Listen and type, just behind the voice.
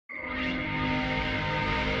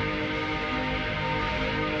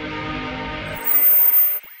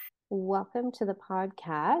Welcome to the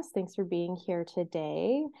podcast. Thanks for being here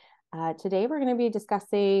today. Today, we're going to be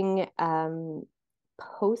discussing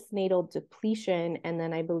postnatal depletion, and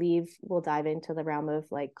then I believe we'll dive into the realm of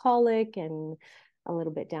like colic and a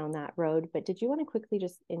little bit down that road. But did you want to quickly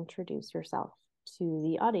just introduce yourself to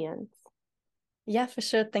the audience? Yeah, for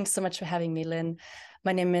sure. Thanks so much for having me, Lynn.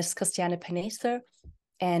 My name is Christiane Penether,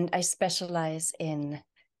 and I specialize in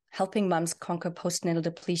helping moms conquer postnatal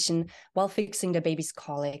depletion while fixing their baby's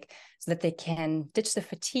colic so that they can ditch the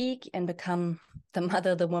fatigue and become the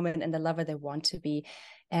mother, the woman, and the lover they want to be.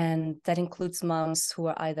 And that includes moms who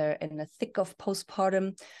are either in the thick of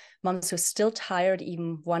postpartum, moms who are still tired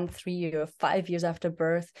even 1, 3, or 5 years after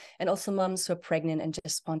birth, and also moms who are pregnant and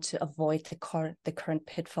just want to avoid the current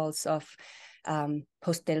pitfalls of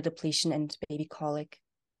postnatal depletion and baby colic.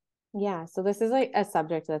 Yeah, so this is like a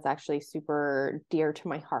subject that's actually super dear to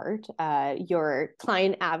my heart. Your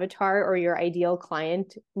client avatar or your ideal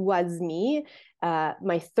client was me,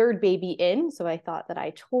 my third baby in. So I thought that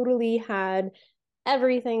I totally had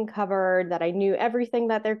everything covered, that I knew everything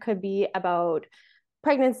that there could be about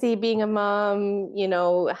pregnancy, being a mom,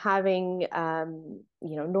 having,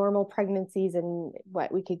 normal pregnancies and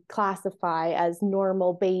what we could classify as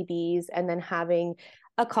normal babies, and then having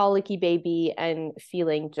a colicky baby and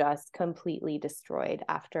feeling just completely destroyed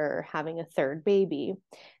after having a third baby.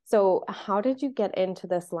 So, how did you get into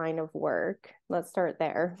this line of work? Let's start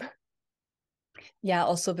there. Yeah,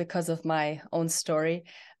 also because of my own story.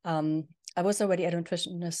 I was already a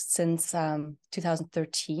nutritionist since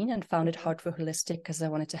 2013 and found it hard for holistic because I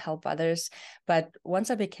wanted to help others. But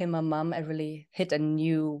once I became a mom, I really hit a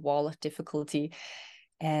new wall of difficulty.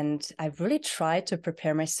 And I really tried to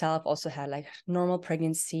prepare myself, also had like normal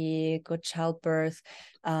pregnancy, good childbirth,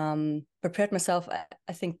 prepared myself,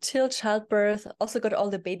 I think, till childbirth, also got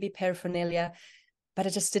all the baby paraphernalia, but I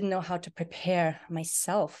just didn't know how to prepare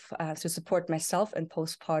myself to support myself in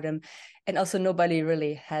postpartum. And also nobody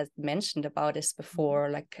really had mentioned about this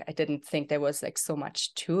before. Like I didn't think there was like so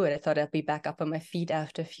much to it. I thought I'd be back up on my feet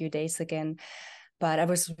after a few days again. But I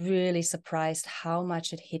was really surprised how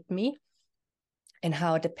much it hit me and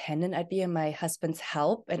how dependent I'd be on my husband's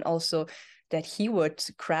help, and also that he would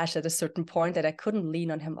crash at a certain point, that I couldn't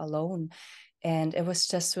lean on him alone. And it was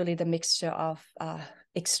just really the mixture of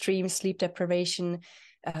extreme sleep deprivation,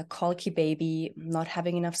 colicky baby, not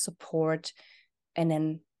having enough support, and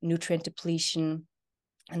then nutrient depletion.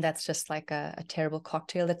 And that's just like a terrible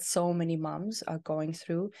cocktail that so many moms are going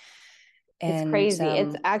through. It's And crazy.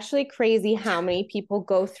 It's actually crazy how many people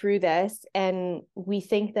go through this, and we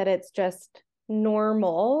think that it's just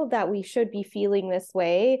normal, that we should be feeling this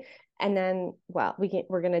way. And then, well,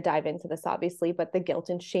 we're going to dive into this obviously, but the guilt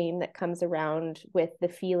and shame that comes around with the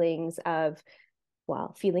feelings of,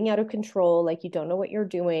 well, feeling out of control, like you don't know what you're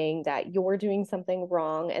doing, that you're doing something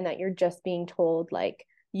wrong, and that you're just being told like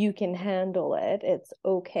you can handle it, it's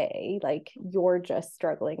okay, like you're just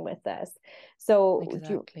struggling with this. So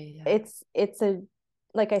exactly, yeah. it's a,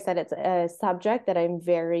 like I said, it's a subject that I'm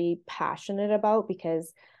very passionate about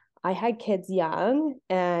because I had kids young,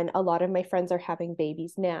 and a lot of my friends are having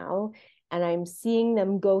babies now, and I'm seeing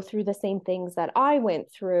them go through the same things that I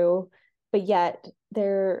went through, but yet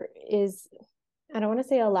there is, I don't want to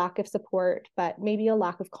say a lack of support, but maybe a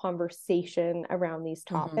lack of conversation around these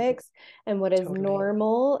topics and what is Totally.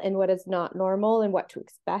 normal and what is not normal, and what to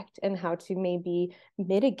expect, and how to maybe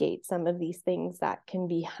mitigate some of these things that can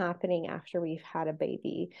be happening after we've had a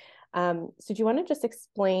baby. So do you want to just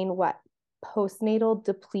explain what postnatal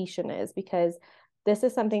depletion is? Because this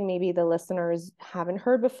is something maybe the listeners haven't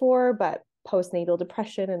heard before, but postnatal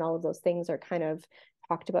depression and all of those things are kind of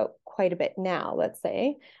talked about quite a bit now, let's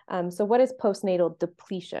say. So what is postnatal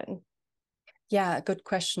depletion? Yeah, good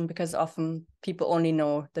question, because often people only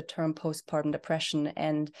know the term postpartum depression,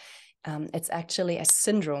 and it's actually a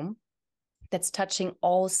syndrome that's touching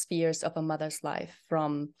all spheres of a mother's life,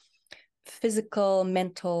 from physical,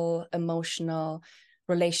 mental, emotional,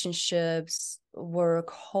 relationships, work,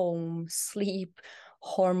 home, sleep,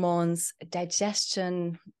 hormones,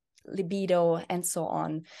 digestion, libido, and so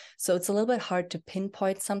on. So it's a little bit hard to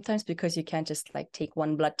pinpoint sometimes, because you can't just like take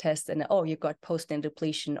one blood test and, oh, you got postnatal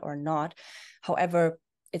depletion or not. However,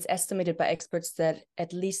 it's estimated by experts that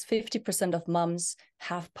at least 50% of moms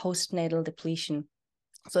have postnatal depletion.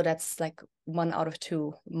 So that's like 1 out of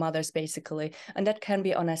 2 mothers, basically. And that can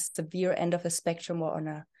be on a severe end of the spectrum or on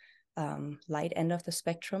a light end of the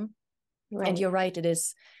spectrum. Right. And you're right, it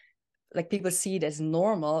is like people see it as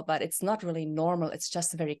normal, but it's not really normal. It's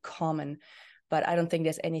just very common. But I don't think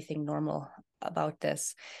there's anything normal about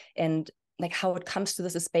this. And like how it comes to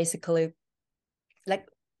this is basically like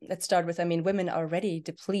let's start with, I mean, women are already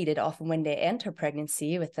depleted often when they enter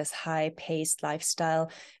pregnancy with this high-paced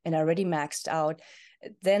lifestyle and already maxed out.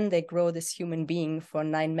 Then they grow this human being for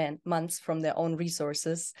 9 months from their own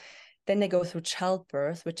resources. Then they go through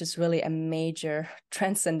childbirth, which is really a major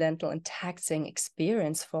transcendental and taxing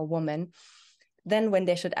experience for a woman. Then when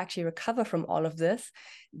they should actually recover from all of this,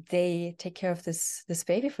 they take care of this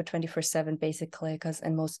baby for 24/7, basically,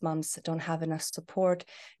 and most moms don't have enough support.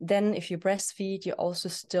 Then if you breastfeed, you also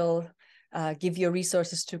still give your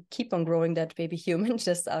resources to keep on growing that baby human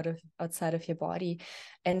just outside of your body.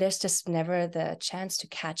 And there's just never the chance to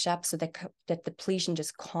catch up. So that depletion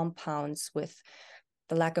just compounds with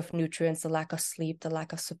the lack of nutrients, the lack of sleep, the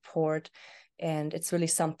lack of support. And it's really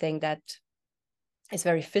something that is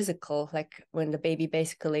very physical, like when the baby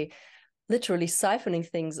basically literally siphoning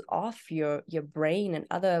things off your brain and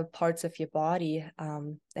other parts of your body.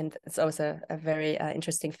 And it's always a very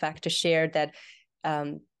interesting fact to share that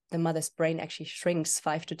the mother's brain actually shrinks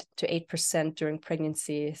 5 to 8% during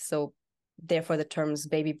pregnancy. So therefore the terms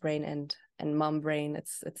baby brain and mom brain,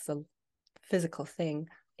 it's a physical thing.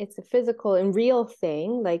 It's a physical and real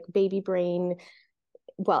thing, like baby brain.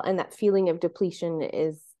 Well, and that feeling of depletion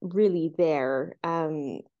is really there.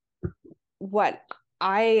 What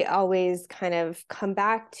I always kind of come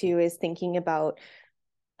back to is thinking about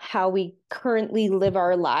how we currently live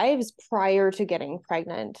our lives prior to getting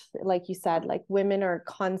pregnant. Like you said, like women are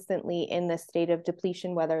constantly in this state of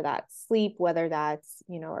depletion, whether that's sleep, whether that's,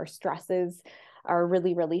 our stresses are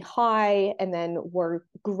really, really high. And then we're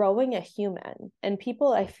growing a human. And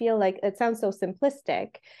people, I feel like it sounds so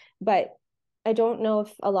simplistic, but I don't know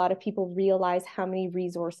if a lot of people realize how many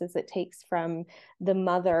resources it takes from the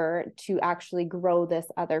mother to actually grow this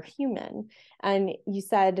other human. And you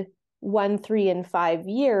said 1, 3, and 5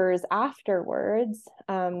 years afterwards.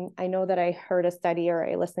 I know that I heard a study, or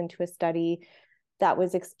I listened to a study that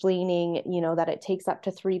was explaining, that it takes up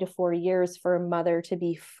to 3 to 4 years for a mother to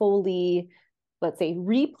be fully, let's say,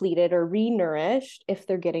 repleted or renourished, if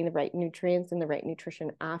they're getting the right nutrients and the right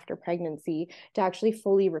nutrition after pregnancy, to actually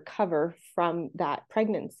fully recover from that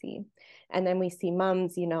pregnancy. And then we see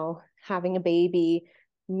moms, having a baby,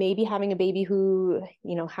 maybe having a baby who,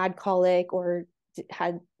 had colic or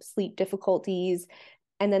had sleep difficulties,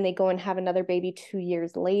 and then they go and have another baby 2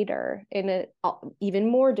 years later in an even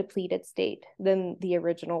more depleted state than the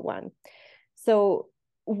original one. So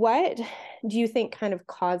what do you think kind of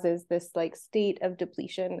causes this like state of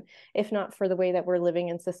depletion, if not for the way that we're living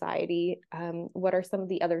in society? What are some of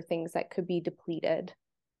the other things that could be depleted,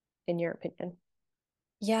 in your opinion?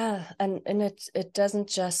 Yeah, and it doesn't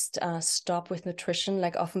just stop with nutrition.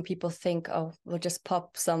 Like often people think, oh, we'll just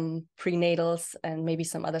pop some prenatals and maybe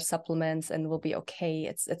some other supplements and we'll be okay.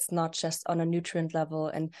 It's not just on a nutrient level.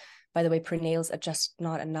 And by the way, prenatals are just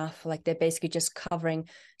not enough. Like they're basically just covering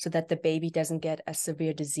so that the baby doesn't get a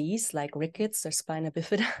severe disease like rickets or spina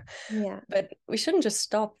bifida. Yeah. But we shouldn't just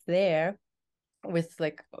stop there with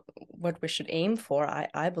like what we should aim for,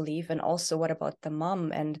 I believe. And also, what about the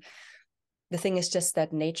mom? And the thing is just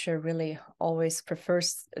that nature really always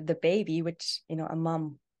prefers the baby, which, a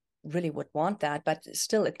mom really would want that, but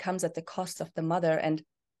still it comes at the cost of the mother. And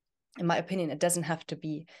in my opinion, it doesn't have to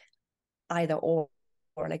be either or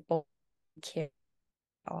like both care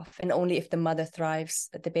off. And only if the mother thrives,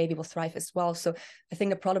 the baby will thrive as well. So I think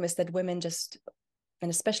the problem is that women just,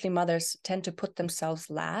 and especially mothers, tend to put themselves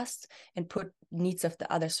last and put needs of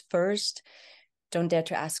the others first, don't dare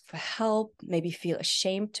to ask for help, maybe feel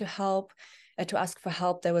ashamed to help. To ask for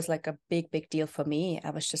help, that was like a big deal for me.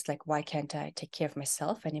 I was just like, why can't I take care of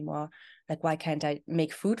myself anymore? Like, why can't I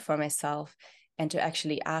make food for myself? And to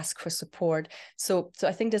actually ask for support. So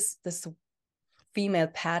I think this female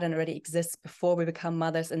pattern already exists before we become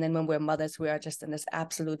mothers. And then when we're mothers, we are just in this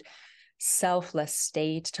absolute selfless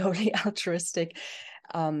state, totally altruistic,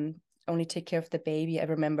 only take care of the baby. I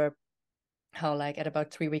remember how like at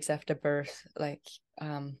about 3 weeks after birth, like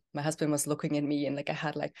my husband was looking at me and like I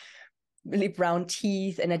had like really brown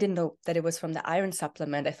teeth, and I didn't know that it was from the iron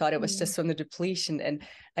supplement. I thought it was just from the depletion, and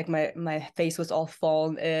like my face was all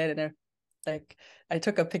fallen in, and I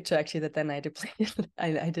took a picture actually that then I depleted.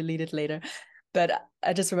 I deleted later, but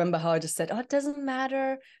I just remember how I just said, oh, it doesn't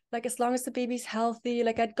matter, like as long as the baby's healthy,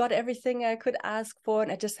 like I'd got everything I could ask for,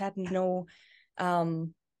 and I just had no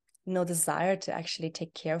desire to actually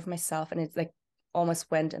take care of myself. And it's like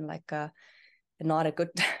almost went in like not a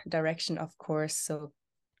good direction, of course. So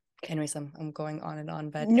anyways, I'm going on and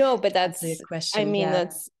on, but no, but that's a question.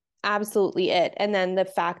 that's absolutely it. And then the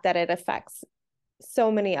fact that it affects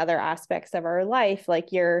so many other aspects of our life,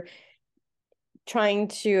 like you're trying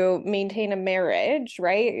to maintain a marriage,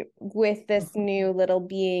 right? With this new little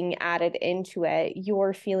being added into it,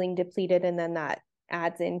 you're feeling depleted, and then that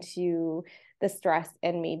adds into the stress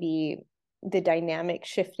and maybe the dynamic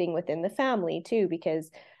shifting within the family too, because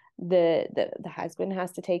the husband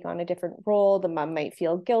has to take on a different role. The mom might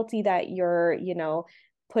feel guilty that you're,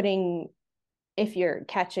 putting, if you're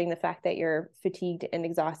catching the fact that you're fatigued and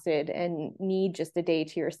exhausted and need just a day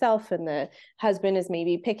to yourself, and the husband is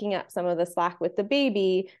maybe picking up some of the slack with the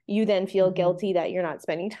baby, you then feel guilty that you're not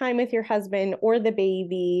spending time with your husband or the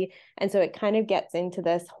baby. And so it kind of gets into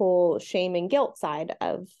this whole shame and guilt side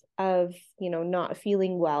of not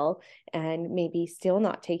feeling well and maybe still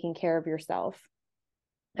not taking care of yourself.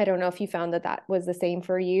 I don't know if you found that was the same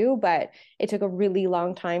for you, but it took a really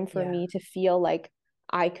long time for me to feel like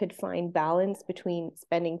I could find balance between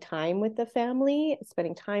spending time with the family,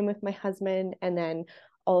 spending time with my husband, and then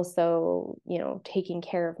also, taking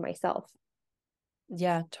care of myself.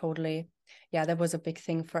 Yeah, totally. Yeah, that was a big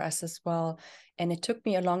thing for us as well. And it took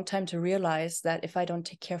me a long time to realize that if I don't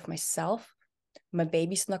take care of myself, my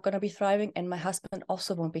baby's not going to be thriving, and my husband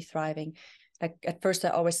also won't be thriving. Like at first I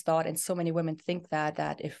always thought, and so many women think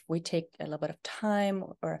that if we take a little bit of time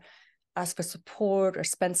or ask for support or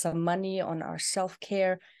spend some money on our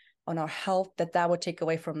self-care, on our health, that would take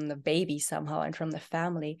away from the baby somehow and from the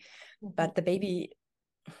family. But the baby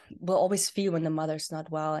will always feel when the mother's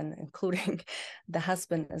not well, and including the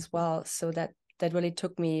husband as well. So that really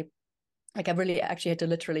took me, like I really actually had to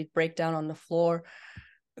literally break down on the floor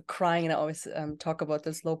crying. And I always talk about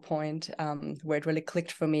this low point where it really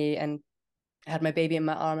clicked for me, and I had my baby in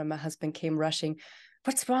my arm and my husband came rushing.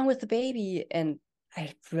 What's wrong with the baby? And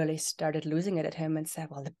I really started losing it at him and said,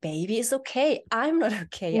 well, the baby is okay. I'm not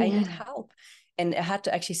okay. I need help. And I had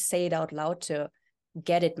to actually say it out loud to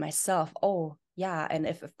get it myself. Oh, yeah. And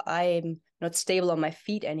if I'm not stable on my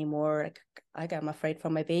feet anymore, I'm afraid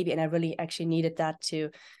for my baby. And I really actually needed that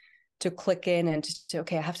to click in and to,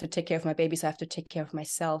 okay, I have to take care of my baby, so I have to take care of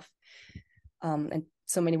myself. And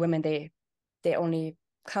so many women, they only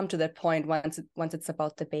come to that point once it's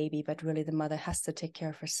about the baby, but really the mother has to take care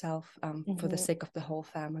of herself for the sake of the whole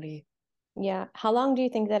family. Yeah. How long do you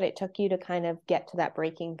think that it took you to kind of get to that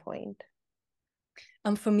breaking point?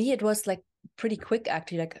 For me, it was like pretty quick,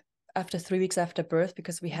 actually, like after 3 weeks after birth,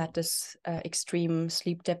 because we had this extreme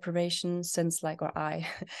sleep deprivation since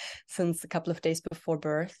since a couple of days before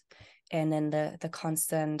birth. And then the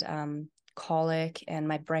constant colic and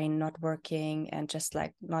my brain not working and just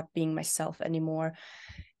like not being myself anymore,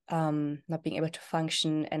 not being able to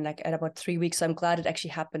function. And like at about 3 weeks, so I'm glad it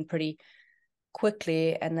actually happened pretty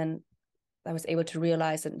quickly. And then I was able to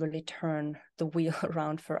realize and really turn the wheel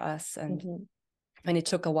around for us. And it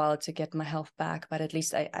took a while to get my health back, but at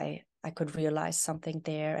least I could realize something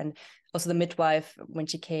there. And also the midwife, when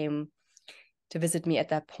she came to visit me at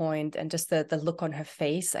that point, and just the look on her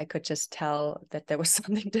face, I could just tell that there was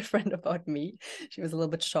something different about me. She was a little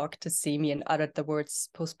bit shocked to see me and uttered the words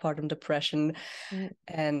postpartum depression.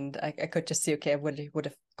 And I could just see, okay, I would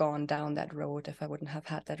have gone down that road if I wouldn't have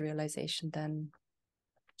had that realization then.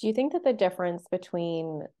 Do you think that the difference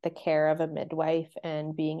between the care of a midwife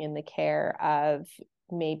and being in the care of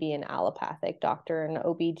maybe an allopathic doctor, an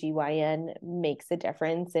OBGYN, makes a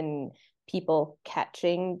difference in people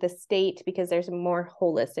catching the state? Because there's a more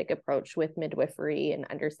holistic approach with midwifery and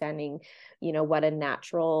understanding, what a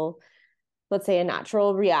natural, let's say a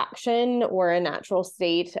natural reaction or a natural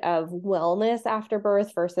state of wellness after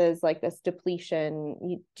birth versus like this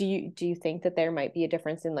depletion. Do you think that there might be a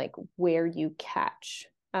difference in like where you catch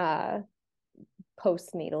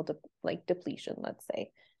postnatal depletion, let's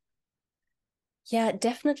say? Yeah,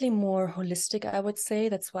 definitely more holistic, I would say.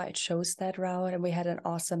 That's why it shows that route. And we had an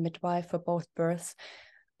awesome midwife for both births.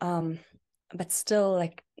 But still,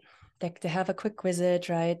 like they have a quick visit,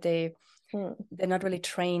 right? They're not really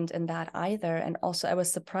trained in that either. And also I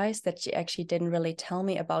was surprised that she actually didn't really tell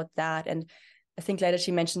me about that. And I think later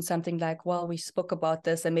she mentioned something like, well, we spoke about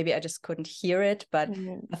this and maybe I just couldn't hear it, but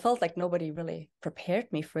I felt like nobody really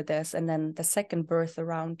prepared me for this. And then the second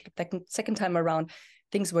time around,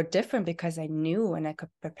 things were different because I knew and I could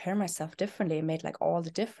prepare myself differently. It made like all the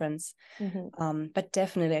difference. But I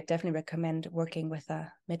definitely recommend working with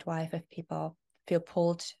a midwife if people feel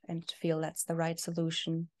pulled and feel that's the right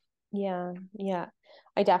solution. Yeah.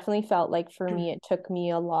 I definitely felt like for me, it took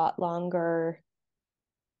me a lot longer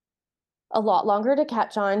to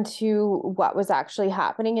catch on to what was actually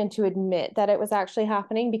happening and to admit that it was actually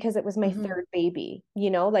happening, because it was my third baby,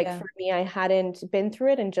 for me, I hadn't been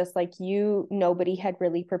through it. And just like you, nobody had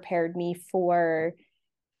really prepared me for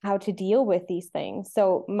how to deal with these things.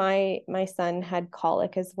 So my son had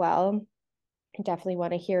colic as well. I definitely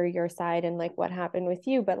want to hear your side and like what happened with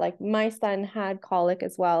you. But like my son had colic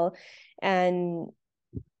as well. And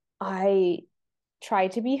I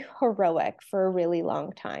tried to be heroic for a really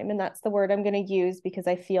long time. And that's the word I'm going to use because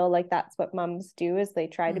I feel like that's what moms do is they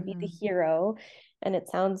try to be the hero. And it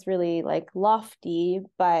sounds really like lofty,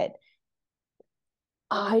 but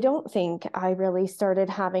I don't think I really started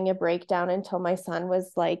having a breakdown until my son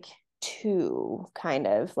was like 2, kind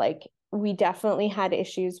of like we definitely had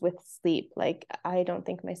issues with sleep. Like I don't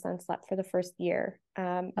think my son slept for the first year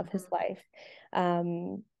of his life.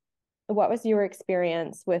 Um, what was your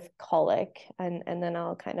experience with colic? And then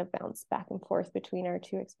I'll kind of bounce back and forth between our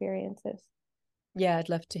 2 experiences. Yeah, I'd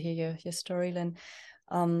love to hear your story, Lynn.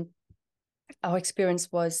 Our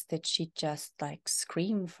experience was that she'd just like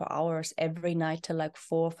scream for hours every night till like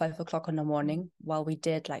 4 or 5 o'clock in the morning while we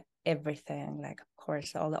did like everything, like of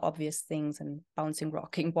course all the obvious things and bouncing,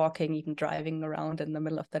 rocking, walking, even driving around in the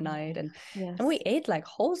middle of the night. And we ate like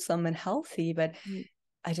wholesome and healthy, but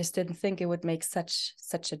I just didn't think it would make such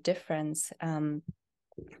a difference. Now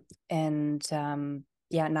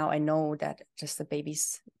I know that just the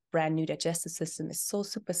baby's brand new digestive system is so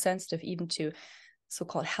super sensitive even to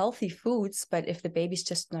so-called healthy foods, but if the baby's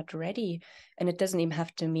just not ready, and it doesn't even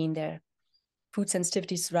have to mean their food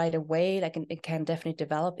sensitivities right away, like it can definitely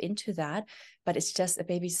develop into that, but it's just a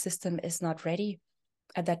baby's system is not ready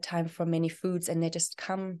at that time for many foods, and they just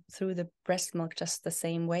come through the breast milk just the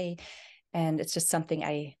same way. And it's just something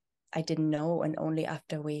I didn't know, and only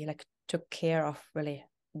after we like took care of really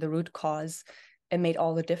the root cause, it made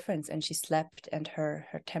all the difference. And she slept, and her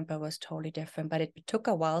temper was totally different, but it took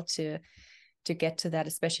a while to get to that,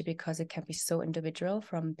 especially because it can be so individual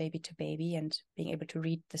from baby to baby and being able to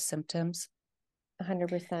read the symptoms.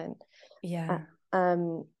 100%. Yeah.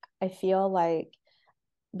 I feel like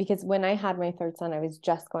because when I had my third son, I was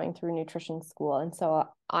just going through nutrition school. And so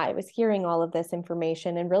I was hearing all of this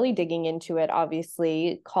information and really digging into it.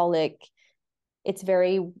 Obviously, colic, it's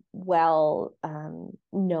very well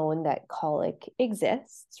known that colic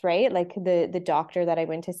exists, right? Like the doctor that I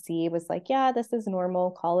went to see was like, yeah, this is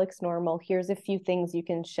normal. Colic's normal. Here's a few things you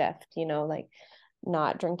can shift, like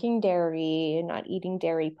not drinking dairy, not eating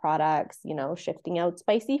dairy products, shifting out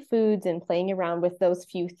spicy foods and playing around with those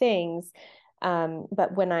few things.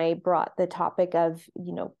 But when I brought the topic of,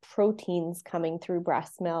 proteins coming through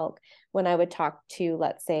breast milk, when I would talk to,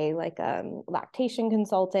 let's say, like a lactation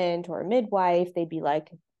consultant or a midwife, they'd be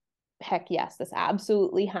like, heck yes, this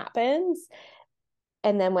absolutely happens.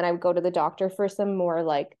 And then when I would go to the doctor for some more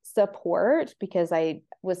like support, because I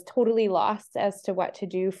was totally lost as to what to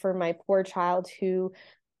do for my poor child who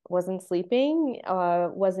wasn't sleeping,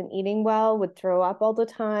 wasn't eating well, would throw up all the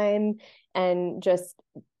time, and just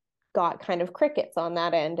got kind of crickets on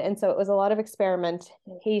that end. And so it was a lot of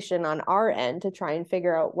experimentation on our end to try and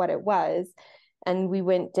figure out what it was. And we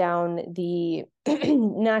went down the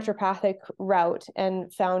naturopathic route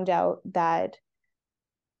and found out that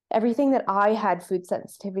everything that I had food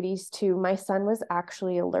sensitivities to, my son was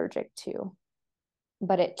actually allergic to.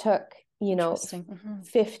 But it took,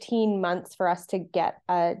 15 months for us to get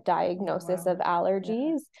a diagnosis of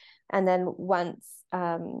allergies. Yeah. And then once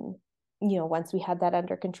we had that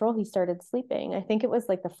under control, he started sleeping. I think it was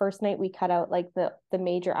like the first night we cut out like the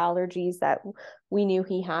major allergies that we knew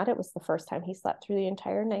he had. It was the first time he slept through the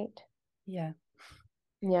entire night. Yeah.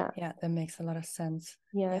 Yeah. Yeah, that makes a lot of sense.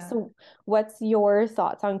 Yeah. So what's your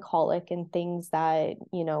thoughts on colic and things that,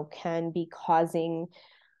 can be causing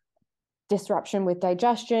disruption with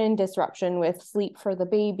digestion, disruption with sleep for the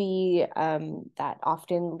baby, that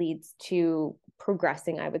often leads to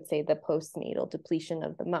progressing, I would say, the postnatal depletion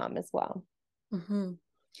of the mom as well. Mm-hmm.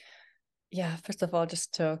 Yeah, first of all,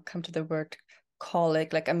 just to come to the word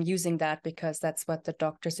colic, like I'm using that because that's what the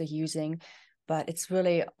doctors are using, but it's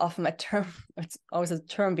really often a term, it's always a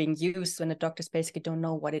term being used when the doctors basically don't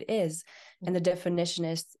know what it is. Mm-hmm. And the definition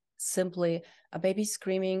is simply a baby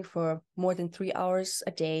screaming for more than 3 hours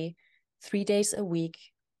a day, 3 days a week,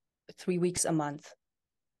 3 weeks a month.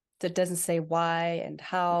 That doesn't say why and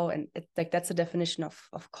how, and that's the definition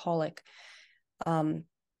of colic. And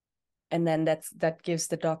then that gives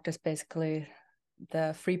the doctors basically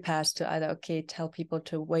the free pass to either tell people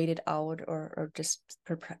to wait it out or just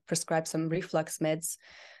prescribe some reflux meds,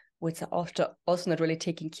 which are also not really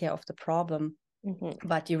taking care of the problem. Mm-hmm.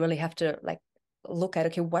 But you really have to like look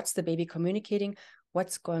at what's the baby communicating,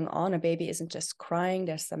 what's going on. A baby isn't just crying,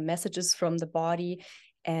 there's some messages from the body,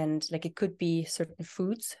 and like it could be certain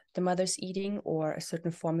foods the mother's eating or a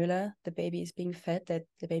certain formula the baby is being fed that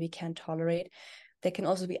the baby can't tolerate. There can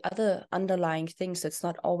also be other underlying things. It's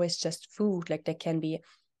not always just food. Like there can be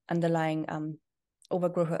underlying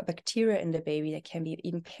overgrowth of bacteria in the baby. There can be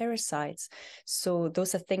even parasites. So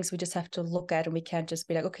those are things we just have to look at, and we can't just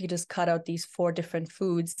be like, okay, just cut out these 4 different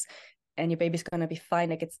foods and your baby's going to be fine.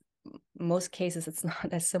 Like, it's most cases, it's not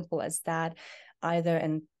as simple as that either.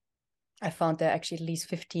 And I found there are actually at least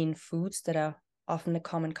 15 foods that are often the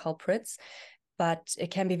common culprits, but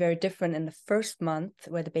it can be very different in the first month,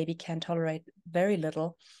 where the baby can tolerate very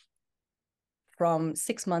little, from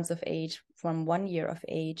 6 months of age, from 1 year of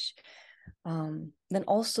age. Then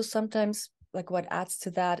also sometimes, like, what adds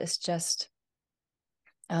to that is just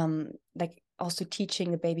like also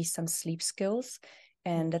teaching the baby some sleep skills.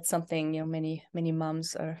 And that's something, many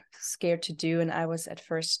moms are scared to do, and I was at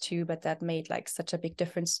first too, but that made like such a big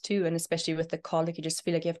difference too. And especially with the colic, you just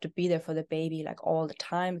feel like you have to be there for the baby like all the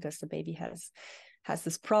time, because the baby has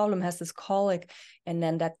this problem, has this colic, and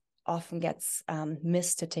then that often gets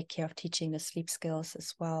missed to take care of teaching the sleep skills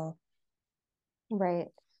as well. Right.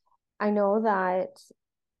 I know that.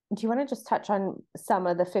 Do you want to just touch on some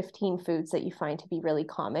of the 15 foods that you find to be really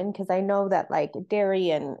common? Because I know that like dairy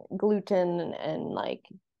and gluten and like,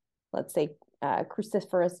 let's say,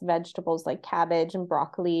 cruciferous vegetables like cabbage and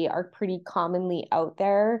broccoli are pretty commonly out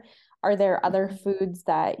there. Are there other foods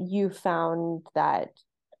that you found that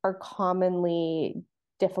are commonly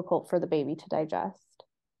difficult for the baby to digest?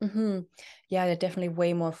 Yeah, there are definitely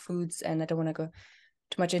way more foods, and I don't want to go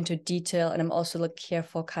too much into detail. And I'm also like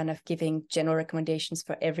careful kind of giving general recommendations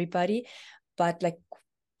for everybody. But like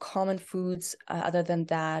common foods, other than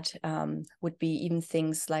that, would be even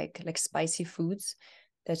things like spicy foods.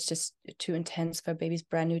 That's just too intense for a baby's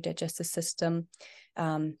brand new digestive system.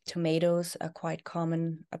 Tomatoes are quite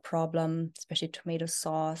common, a problem, especially tomato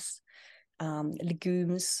sauce.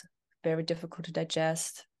 Legumes, very difficult to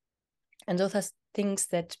digest. And those are things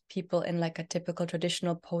that people in like a typical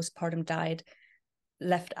traditional postpartum diet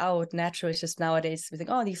left out naturally. It's just nowadays we think,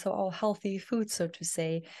 oh, these are all healthy foods, so to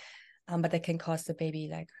say, but that can cause the baby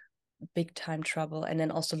like big time trouble. And then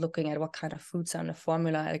also looking at what kind of foods are in the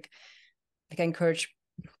formula. Like I encourage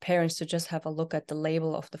parents to just have a look at the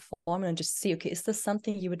label of the formula and just see, okay, is this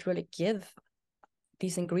something you would really give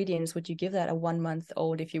these ingredients? Would you give that a 1 month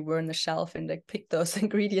old if you were on the shelf and like pick those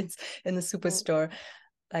ingredients in the superstore?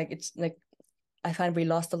 Like, it's like, I find we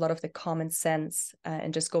lost a lot of the common sense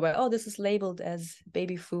and just go by, oh, this is labeled as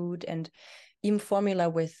baby food. And even formula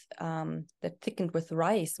with that thickened with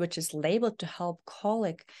rice, which is labeled to help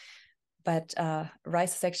colic, but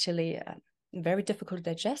rice is actually very difficult to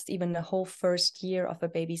digest, even the whole first year of a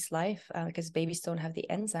baby's life, because babies don't have the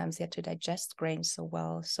enzymes yet to digest grains so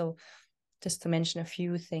well. So just to mention a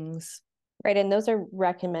few things. Right. And those are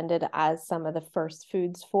recommended as some of the first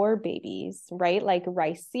foods for babies, right? Like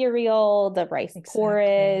rice cereal, the rice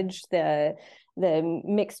porridge, the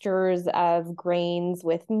mixtures of grains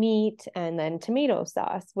with meat, and then tomato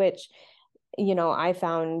sauce, which, I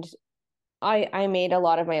found I made a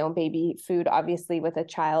lot of my own baby food, obviously, with a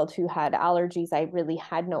child who had allergies. I really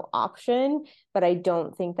had no option, but I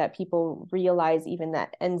don't think that people realize even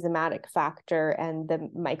that enzymatic factor and the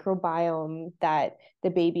microbiome that the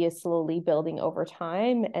baby is slowly building over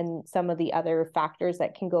time. And some of the other factors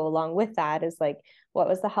that can go along with that is like, what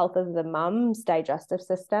was the health of the mom's digestive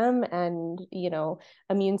system and,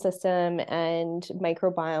 immune system and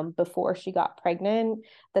microbiome before she got pregnant,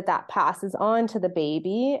 that passes on to the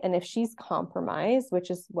baby. And if she's compromised, which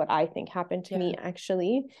is what I think happened to me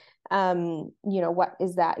actually, what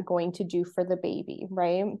is that going to do for the baby,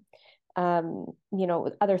 right?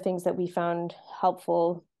 Other things that we found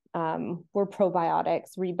helpful were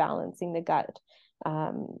probiotics, rebalancing the gut,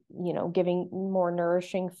 giving more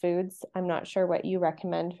nourishing foods. I'm not sure what you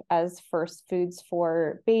recommend as first foods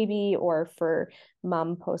for baby or for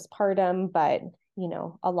mom postpartum, but,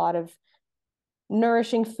 a lot of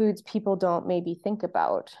nourishing foods people don't maybe think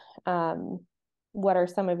about. What are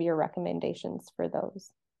some of your recommendations for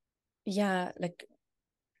those? Yeah, like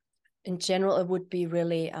in general, it would be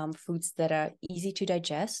really foods that are easy to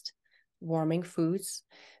digest, warming foods,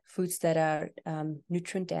 foods that are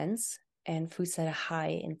nutrient dense, and foods that are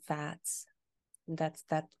high in fats. And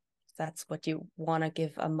that's what you want to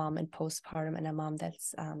give a mom in postpartum, and a mom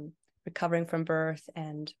that's recovering from birth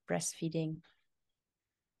and breastfeeding.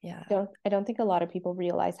 Yeah. I don't think a lot of people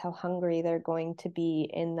realize how hungry they're going to be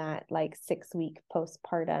in that like 6-week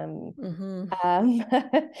postpartum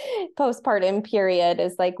postpartum period,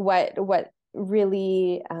 is like what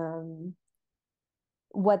really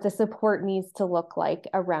what the support needs to look like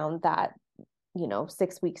around that,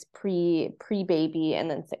 6 weeks pre baby and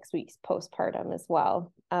then 6 weeks postpartum as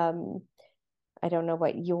well. I don't know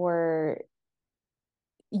what your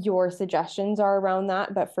suggestions are around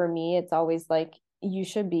that, but for me it's always like you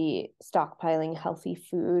should be stockpiling healthy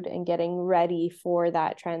food and getting ready for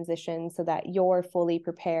that transition so that you're fully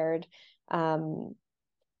prepared.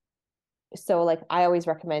 So like I always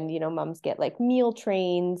recommend, moms get like meal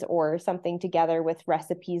trains or something together with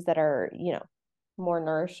recipes that are, more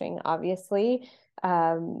nourishing, obviously.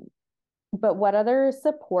 But what other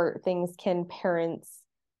support things can parents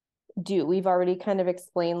do? We've already kind of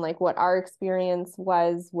explained like what our experience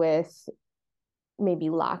was with maybe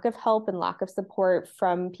lack of help and lack of support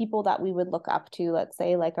from people that we would look up to, let's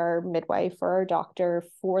say like our midwife or our doctor,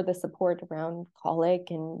 for the support around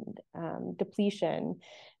colic and depletion.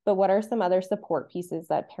 But what are some other support pieces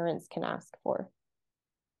that parents can ask for?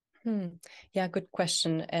 Yeah, good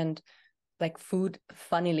question. And like food,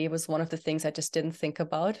 funnily, was one of the things I just didn't think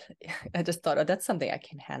about. I just thought, oh, that's something I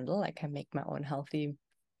can handle. I can make my own healthy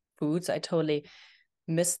foods. I totally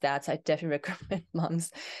missed that. So I definitely recommend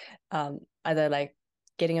moms either like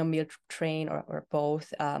getting a meal train or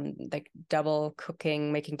both, like double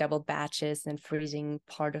cooking, making double batches and freezing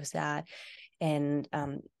part of that. And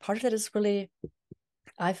part of that is really,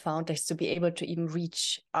 I found, is to be able to even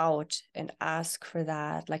reach out and ask for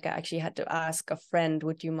that. Like I actually had to ask a friend,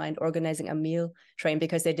 would you mind organizing a meal train?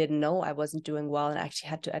 Because they didn't know I wasn't doing well. And I actually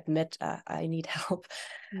had to admit I need help.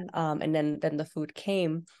 And then the food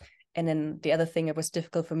came. And then the other thing that was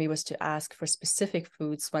difficult for me was to ask for specific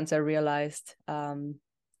foods once I realized,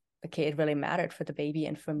 okay, it really mattered for the baby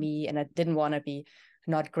and for me. And I didn't want to be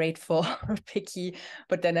not grateful or picky,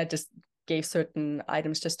 but then I just gave certain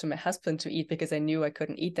items just to my husband to eat because I knew I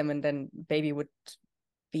couldn't eat them. And then baby would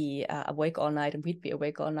be awake all night and we'd be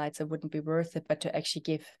awake all night. So it wouldn't be worth it. But to actually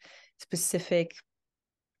give specific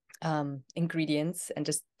ingredients and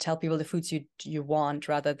just tell people the foods you want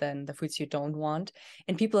rather than the foods you don't want.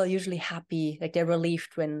 And people are usually happy, like they're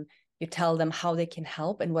relieved when you tell them how they can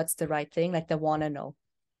help and what's the right thing, like they want to know.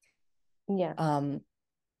 Yeah.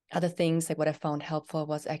 Other things like what I found helpful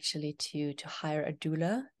was actually to hire a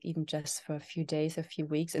doula, even just for a few days, a few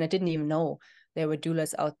weeks. And I didn't even know there were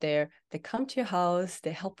doulas out there. They come to your house,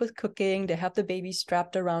 they help with cooking, they have the baby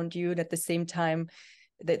strapped around you, and at the same time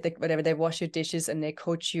they wash your dishes and they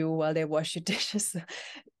coach you while they wash your dishes,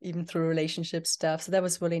 even through relationship stuff. So that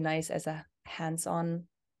was really nice as a hands-on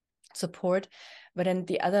support. But then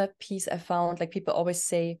the other piece I found, like people always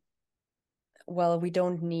say, well, we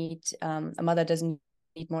don't need, a mother doesn't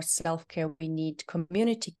need more self-care, we need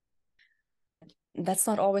community. That's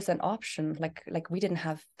not always an option. Like we didn't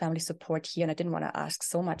have family support here, and I didn't want to ask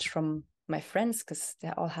so much from my friends because they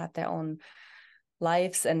all had their own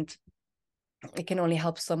lives and it can only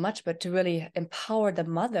help so much. But to really empower the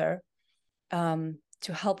mother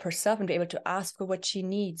to help herself and be able to ask for what she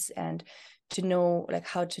needs and to know like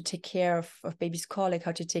how to take care of baby's colic,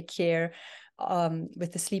 how to take care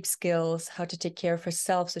with the sleep skills, how to take care of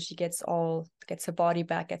herself so she gets her body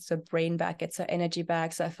back, gets her brain back, gets her energy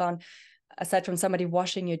back. So I found, aside from somebody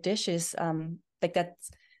washing your dishes, like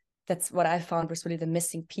that's what I found was really the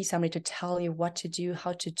missing piece. Somebody to tell you what to do,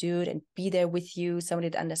 how to do it, and be there with you. Somebody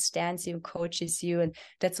that understands you and coaches you. And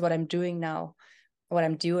that's what I'm doing now,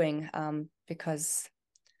 because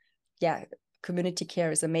yeah, community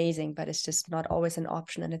care is amazing, but it's just not always an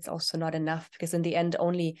option. And it's also not enough because in the end,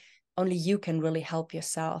 only you can really help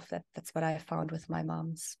yourself. That's what I found with my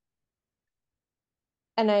moms.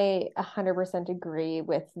 And I 100% agree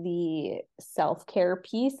with the self-care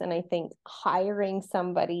piece. And I think hiring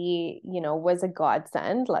somebody, was a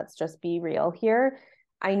godsend. Let's just be real here.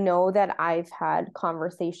 I know that I've had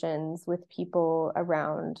conversations with people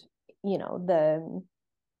around, the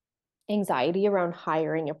anxiety around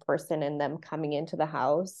hiring a person and them coming into the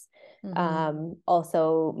house.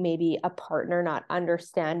 Also, maybe a partner not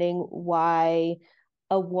understanding why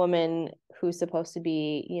a woman who's supposed to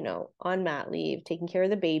be, on mat leave, taking care of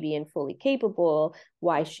the baby and fully capable,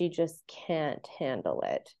 why she just can't handle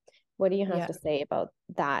it. What do you have to say about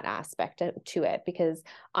that aspect to it? Because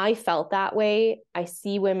I felt that way. I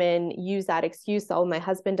see women use that excuse, oh, my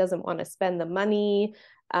husband doesn't want to spend the money.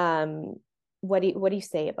 What do you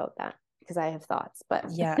say about that? Because I have thoughts, but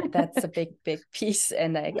yeah, that's a big piece.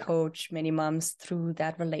 And I coach many moms through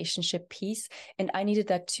that relationship piece. And I needed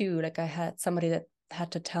that too. Like I had somebody that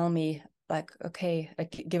had to tell me like, okay,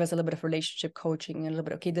 like give us a little bit of relationship coaching and a little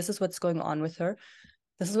bit, okay, this is what's going on with her.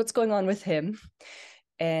 This is what's going on with him.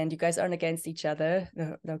 And you guys aren't against each other.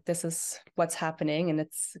 This is what's happening. And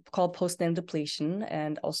it's called postnatal depletion.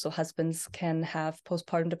 And also husbands can have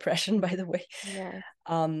postpartum depression, by the way. Yeah.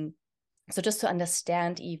 So just to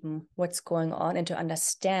understand even what's going on and to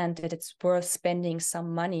understand that it's worth spending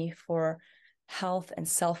some money for health and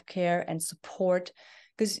self-care and support,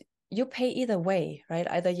 because you pay either way, right?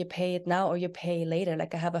 Either you pay it now or you pay later.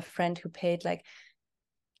 Like I have a friend who paid like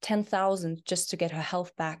 10,000 just to get her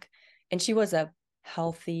health back. And she was a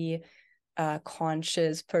healthy,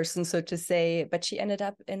 conscious person, so to say, but she ended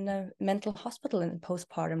up in a mental hospital in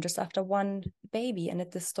postpartum just after one baby. And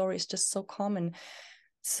this story is just so common.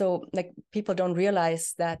 So like people don't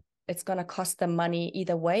realize that it's going to cost them money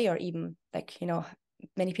either way, or even like,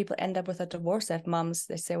 many people end up with a divorce. That moms,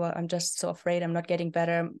 they say, well, I'm just so afraid I'm not getting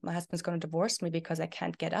better. My husband's going to divorce me because I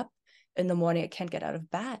can't get up in the morning. I can't get out of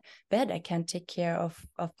bed. I can't take care of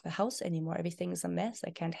the house anymore. Everything is a mess. I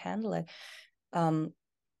can't handle it.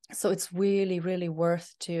 So it's really, really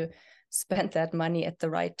worth to spend that money at the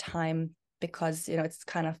right time, because, it's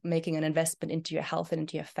kind of making an investment into your health and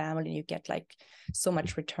into your family, and you get like so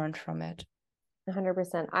much return from it.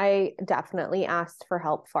 100%. I definitely asked for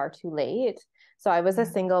help far too late. So I was a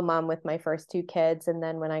single mom with my first two kids. And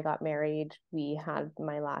then when I got married, we had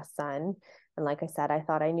my last son. And like I said, I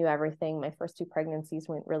thought I knew everything. My first two pregnancies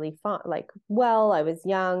went really fun, well. I was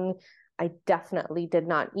young. I definitely did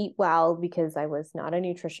not eat well because I was not a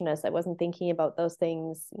nutritionist. I wasn't thinking about those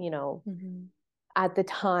things, at the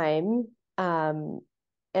time. And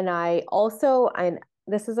I also,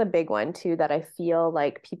 this is a big one too, that I feel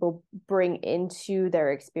like people bring into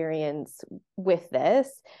their experience with this,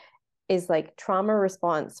 is like trauma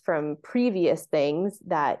response from previous things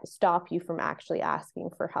that stop you from actually asking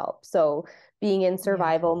for help. So being in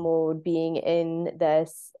survival mode, being in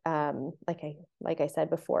this, like I said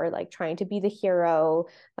before, like trying to be the hero,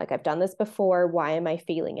 like I've done this before, why am I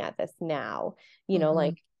failing at this now?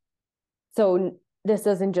 So this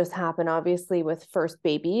doesn't just happen obviously with first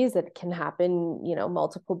babies. It can happen,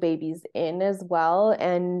 multiple babies in as well.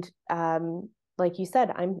 And like you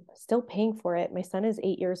said, I'm still paying for it. My son is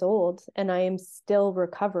 8 years old and I am still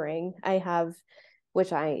recovering.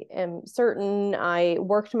 Which I am certain, I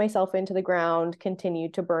worked myself into the ground,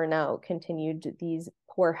 continued to burn out, continued these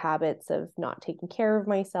poor habits of not taking care of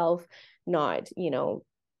myself, not,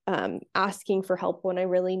 asking for help when I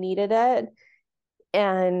really needed it.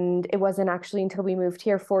 And it wasn't actually until we moved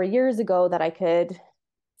here 4 years ago that I could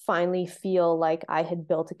finally feel like I had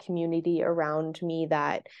built a community around me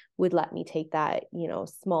that would let me take that,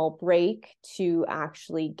 small break to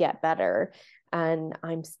actually get better. And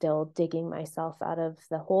I'm still digging myself out of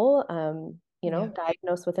the hole,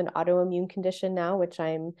 diagnosed with an autoimmune condition now, which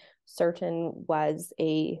I'm certain was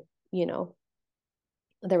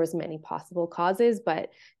there was many possible causes,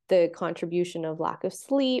 but the contribution of lack of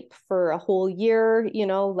sleep for a whole year,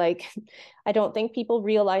 I don't think people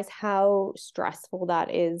realize how stressful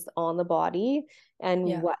that is on the body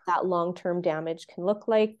and what that long-term damage can look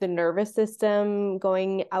like. The nervous system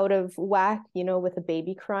going out of whack, with a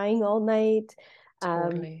baby crying all night.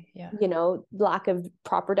 Totally. Lack of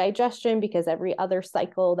proper digestion because every other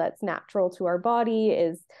cycle that's natural to our body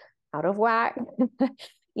is out of whack.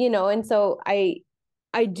 And so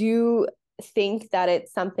I do think that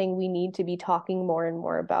it's something we need to be talking more and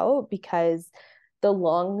more about, because the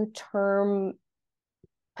long-term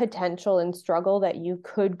potential and struggle that you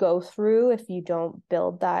could go through if you don't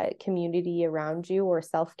build that community around you, or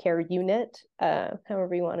self-care unit,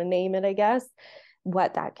 however you want to name it, I guess,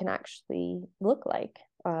 what that can actually look like,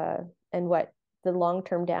 and what the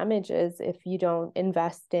long-term damage is if you don't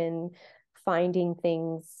invest in finding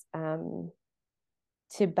things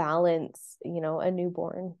to balance, a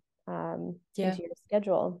newborn into your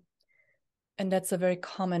schedule. And that's a very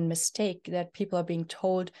common mistake, that people are being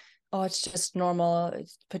told, oh, it's just normal.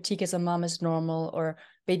 Fatigue as a mom is normal, or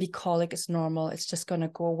baby colic is normal. It's just going to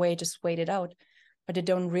go away. Just wait it out. But they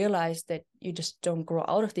don't realize that you just don't grow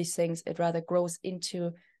out of these things. It rather grows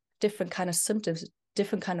into different kind of symptoms,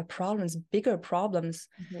 different kind of problems, bigger problems.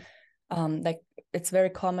 Like it's very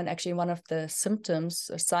common. Actually, one of the symptoms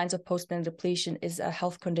or signs of postnatal depletion is a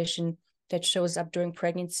health condition that shows up during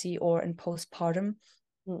pregnancy or in postpartum.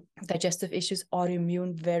 Digestive issues,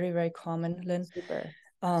 autoimmune, very, very common, Lynn. Super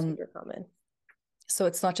common. So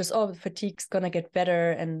it's not just, oh, fatigue's going to get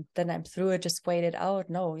better and then I'm through it, just wait it out.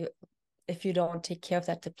 No, if you don't take care of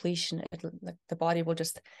that depletion, the body will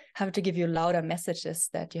just have to give you louder messages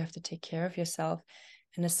that you have to take care of yourself.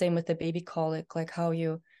 And the same with the baby colic, like how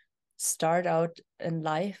you start out in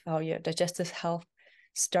life, how your digestive health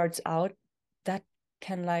starts out, that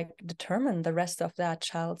can determine the rest of that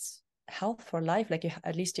child's health for life.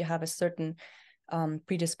 At least you have a certain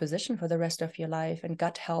predisposition for the rest of your life. And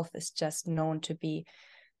gut health is just known to be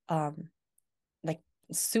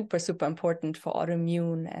super, super important for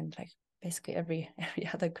autoimmune and basically every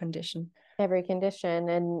other condition. Every condition.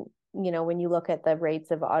 And when you look at the rates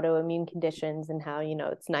of autoimmune conditions and how,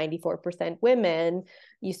 it's 94% women,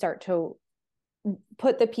 you start to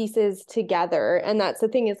put the pieces together. And that's the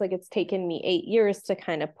thing, is like, it's taken me 8 years to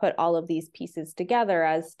kind of put all of these pieces together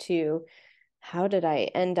as to how did I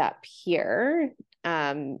end up here?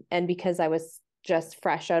 And because I was just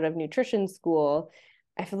fresh out of nutrition school,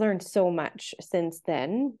 I've learned so much since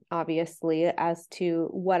then, obviously, as to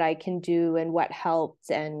what I can do and what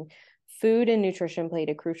helped. And food and nutrition played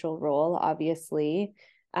a crucial role, obviously.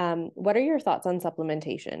 What are your thoughts on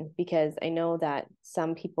supplementation? Because I know that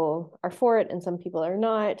some people are for it and some people are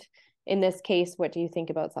not. In this case, what do you think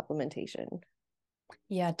about supplementation?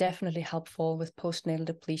 Yeah, definitely helpful with postnatal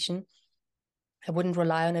depletion. I wouldn't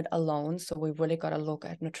rely on it alone. So we really got to look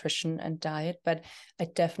at nutrition and diet, but I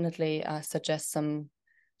definitely suggest some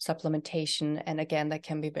supplementation. And again, that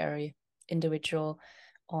can be very individual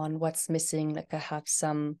on what's missing. Like I have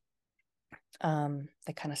some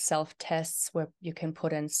the kind of self-tests where you can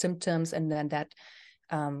put in symptoms, and then that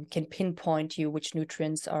can pinpoint you which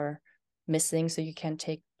nutrients are missing. So you can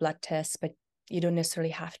take blood tests, but you don't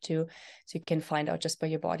necessarily have to. So you can find out just by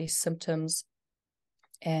your body's symptoms.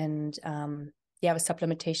 And yeah, with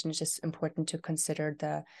supplementation, it's just important to consider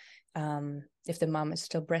the if the mom is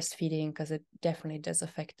still breastfeeding, because it definitely does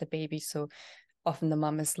affect the baby. So often the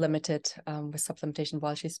mom is limited with supplementation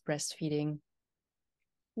while she's breastfeeding.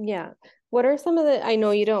 Yeah. What are some of the, I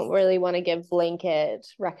know you don't really want to give blanket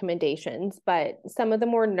recommendations, but some of the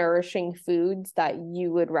more nourishing foods that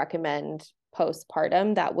you would recommend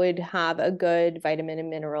postpartum that would have a good vitamin and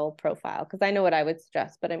mineral profile? Because I know what I would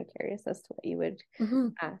suggest, but I'm curious as to what you would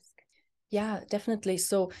ask. Yeah, definitely.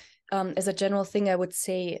 So as a general thing, I would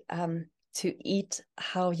say to eat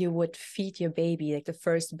how you would feed your baby, like the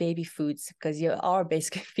first baby foods, because you are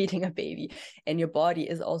basically feeding a baby and your body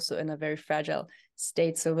is also in a very fragile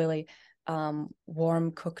state. So really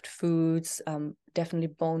warm cooked foods, definitely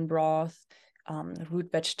bone broth, root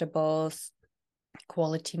vegetables,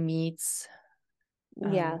 quality meats,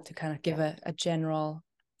 Yeah. to kind of give a general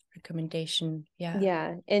recommendation.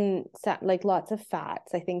 Yeah. And like lots of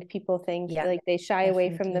fats. I think people think Yeah, like they shy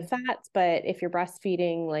away from the definitely. fats, but if you're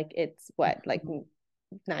breastfeeding, like it's what, like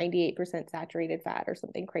 98% saturated fat or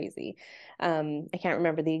something crazy. I can't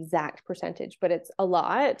remember the exact percentage, but it's a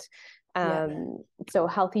lot. Yeah. So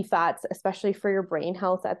healthy fats, especially for your brain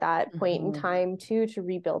health at that point in time too, to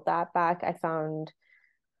rebuild that back. I found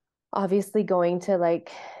obviously going to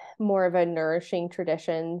like more of a nourishing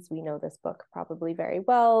traditions. We know this book probably very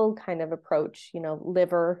well, kind of approach,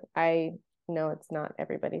 liver. I know it's not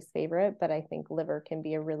everybody's favorite, but I think liver can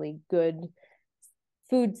be a really good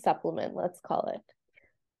food supplement, let's call it.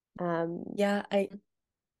 Yeah, I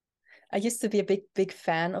used to be a big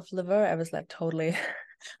fan of liver. I was like totally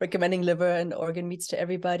recommending liver and organ meats to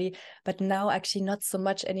everybody, but now actually not so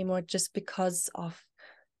much anymore, just because of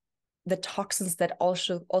the toxins that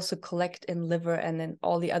also collect in liver and in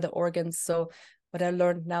all the other organs. So what I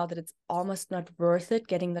learned now, that it's almost not worth it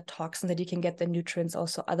getting the toxin, that you can get the nutrients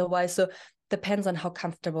also otherwise. So depends on how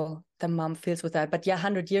comfortable the mom feels with that. But yeah,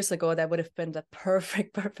 100 years ago, that would have been the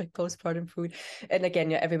perfect postpartum food. And again,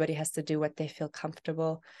 yeah, everybody has to do what they feel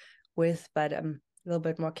comfortable with, but I'm a little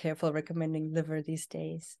bit more careful recommending liver these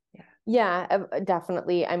days. Yeah,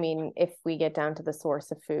 definitely. I mean, if we get down to the source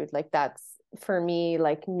of food, like that's for me,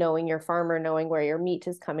 like knowing your farmer, knowing where your meat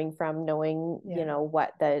is coming from, knowing,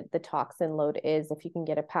 what the toxin load is. If you can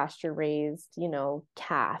get a pasture raised,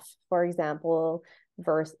 calf, for example,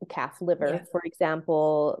 versus calf liver, for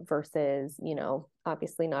example, versus,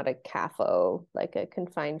 obviously not a CAFO, like a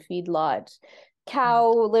confined feedlot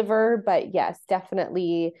cow liver, but yes,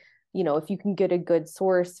 definitely, if you can get a good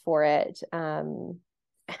source for it,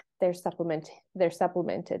 they're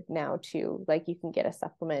supplemented now too. Like you can get a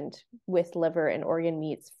supplement with liver and organ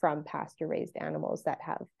meats from pasture raised animals that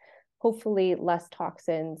have hopefully less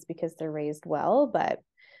toxins because they're raised well. But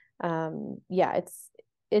yeah,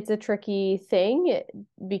 it's a tricky thing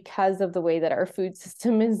because of the way that our food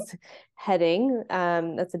system is heading.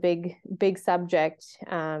 That's a big subject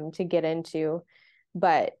to get into,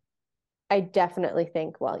 but I definitely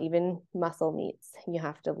think, well, even muscle meats, you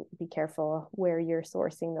have to be careful where you're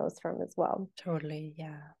sourcing those from as well. Totally,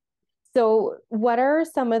 yeah. So, what are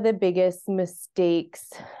some of the biggest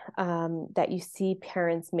mistakes that you see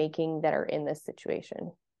parents making that are in this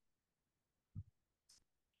situation?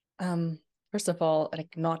 First of all,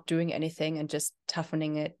 like not doing anything and just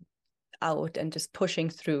toughening it out and just pushing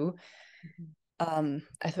through.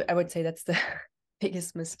 I would say that's the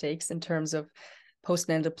biggest mistakes in terms of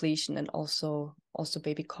postnatal depletion and also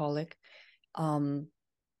baby colic. And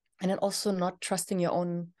then also not trusting your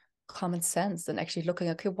own common sense and actually looking,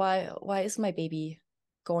 okay, why is my baby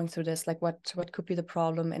going through this? Like what could be the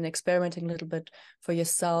problem, and experimenting a little bit for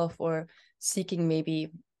yourself, or seeking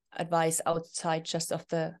maybe advice outside just of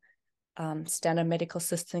the standard medical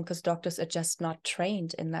system, because doctors are just not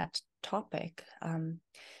trained in that topic.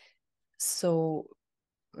 So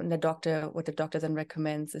what the doctor then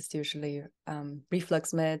recommends is usually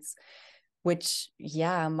reflux meds, which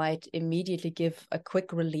might immediately give a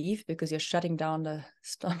quick relief because you're shutting down the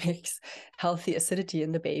stomach's healthy acidity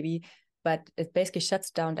in the baby, but it basically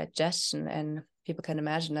shuts down digestion, and people can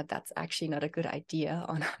imagine that that's actually not a good idea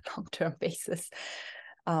on a long-term basis.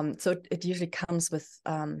 So it usually comes with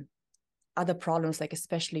other problems, like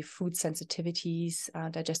especially food sensitivities,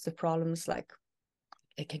 digestive problems, like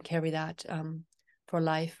it can carry that for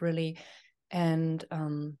life, really. And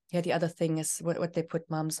the other thing is what they put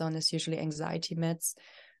moms on is usually anxiety meds,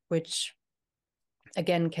 which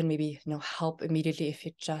again can maybe help immediately if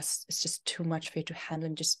it's just too much for you to handle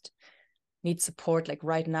and just need support like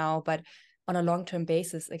right now. But on a long-term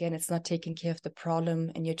basis, again, it's not taking care of the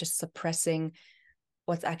problem, and you're just suppressing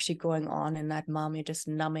what's actually going on in that mom. You're just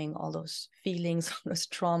numbing all those feelings, all those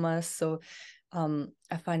traumas. So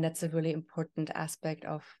I find that's a really important aspect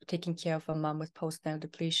of taking care of a mom with postnatal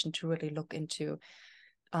depletion, to really look into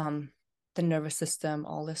the nervous system,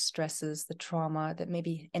 all the stresses, the trauma, that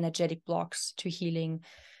maybe energetic blocks to healing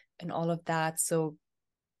and all of that. So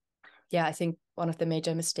I think one of the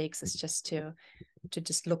major mistakes is just to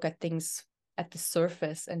just look at things at the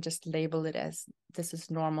surface and just label it as this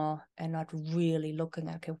is normal, and not really looking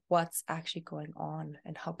at, okay, what's actually going on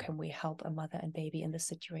and how can we help a mother and baby in this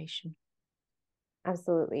situation.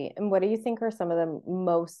 Absolutely. And what do you think are some of the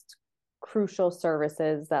most crucial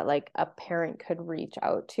services that like a parent could reach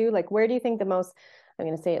out to? Like, where do you think the most, I'm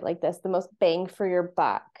going to say it like this, the most bang for your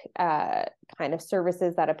buck kind of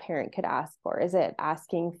services that a parent could ask for? Is it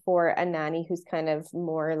asking for a nanny who's kind of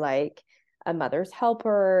more like a mother's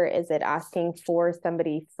helper? Is it asking for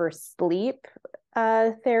somebody for sleep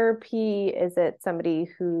therapy? Is it somebody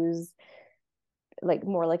who's like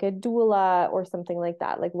more like a doula or something like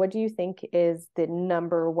that? Like, what do you think is the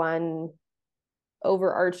number one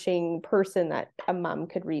overarching person that a mom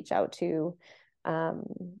could reach out to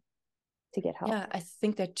get help? Yeah, I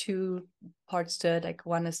think there are two parts to it. Like,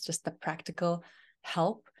 one is just the practical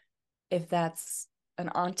help. If that's an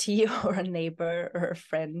auntie or a neighbor or a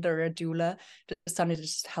friend or a doula, just somebody that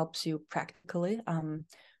just helps you practically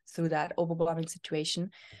through that overwhelming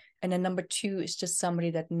situation. And then number two is just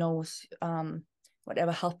somebody that knows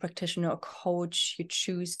whatever health practitioner or coach you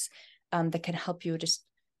choose that can help you just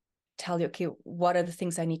tell you, okay, what are the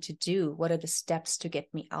things I need to do? What are the steps to get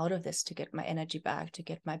me out of this, to get my energy back, to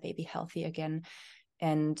get my baby healthy again?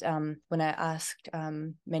 And when I asked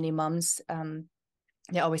many moms,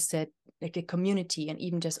 they always said like a community, and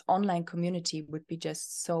even just online community, would be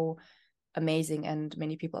just so amazing, and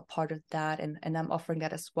many people are part of that, and I'm offering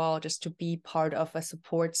that as well, just to be part of a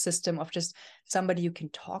support system of just somebody you can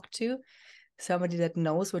talk to, somebody that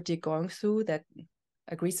knows what you're going through, that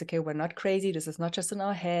agrees, okay, we're not crazy, this is not just in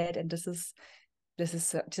our head, and this is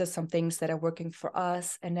just some things that are working for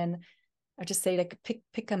us. And then I just say, like,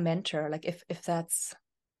 pick a mentor. Like if that's,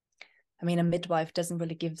 I mean, a midwife doesn't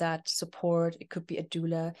really give that support. It could be a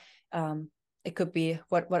doula. It could be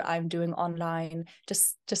what I'm doing online.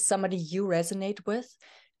 Just somebody you resonate with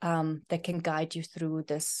that can guide you through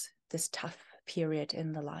this tough period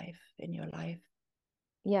in your life.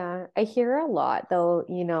 Yeah, I hear a lot though,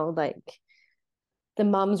 like the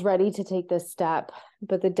mom's ready to take this step,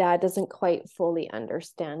 but the dad doesn't quite fully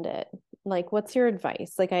understand it. Like, what's your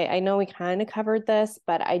advice? Like, I know we kind of covered this,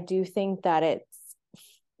 but I do think that it's,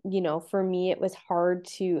 for me, it was hard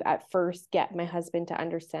to at first get my husband to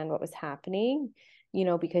understand what was happening,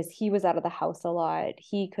 because he was out of the house a lot.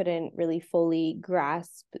 He couldn't really fully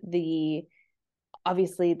grasp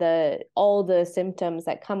obviously all the symptoms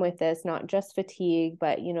that come with this, not just fatigue,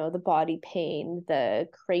 but the body pain, the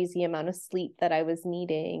crazy amount of sleep that I was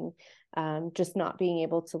needing, just not being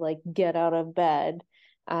able to like get out of bed.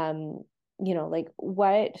 Like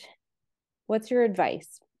what's your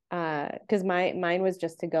advice? Because mine was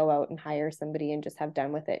just to go out and hire somebody and just have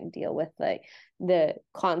done with it and deal with like the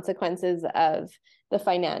consequences of the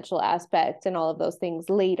financial aspect and all of those things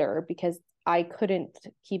later, because I couldn't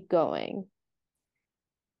keep going.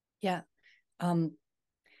 Yeah.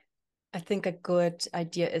 I think a good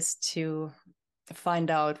idea is to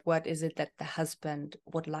find out what is it that the husband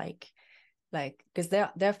would like, because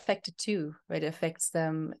they're affected too, right? It affects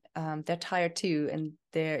them. They're tired too, and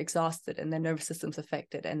they're exhausted, and their nervous system's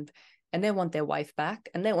affected, and they want their wife back,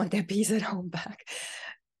 and they want their peace at home back,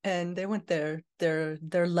 and they want their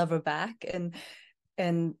lover back, and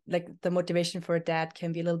like the motivation for a dad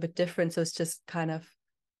can be a little bit different. So it's just kind of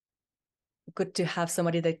good to have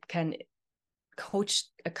somebody that can coach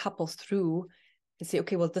a couple through to say,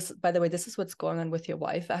 okay, well, this, by the way, this is what's going on with your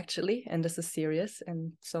wife actually, and this is serious,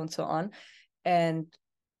 and so on. And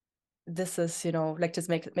this is, you know, like, just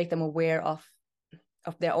make them aware of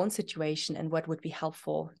their own situation and what would be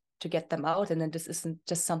helpful to get them out. And then this isn't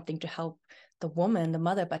just something to help the woman, the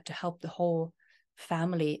mother, but to help the whole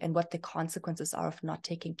family, and what the consequences are of not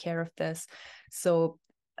taking care of this. So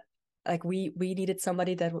like we needed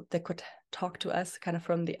somebody that could talk to us kind of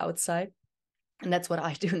from the outside. And that's what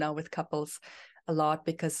I do now with couples a lot,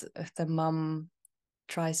 because if the mom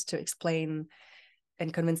tries to explain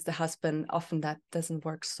and convince the husband, often that doesn't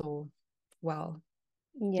work so well,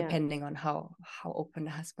 depending on how open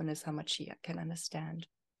the husband is, how much he can understand.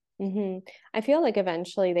 I feel like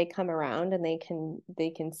eventually they come around and they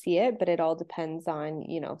can see it, but it all depends on,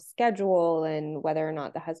 you know, schedule and whether or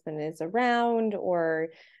not the husband is around, or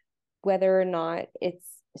whether or not it's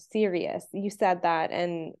serious. You said that,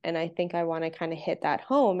 and I think I want to kind of hit that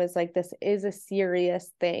home, is like, this is a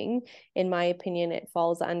serious thing. In my opinion, it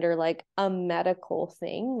falls under like a medical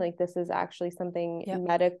thing. Like, this is actually something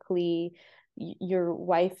medically, your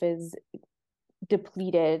wife is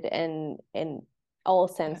depleted and in all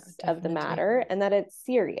sense of the matter, and that it's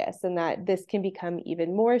serious, and that this can become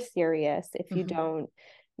even more serious if you don't,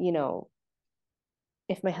 you know,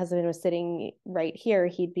 if my husband was sitting right here,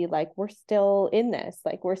 he'd be like, we're still in this,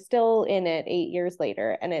 like, we're still in it 8 years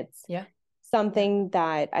later. And it's something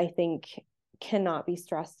that I think cannot be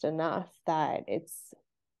stressed enough, that it's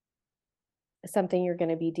something you're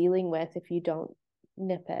going to be dealing with if you don't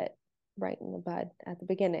nip it right in the bud at the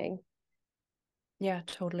beginning. Yeah,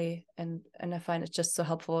 totally. And I find it's just so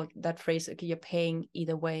helpful, that phrase, okay, you're paying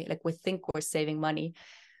either way. Like, we think we're saving money,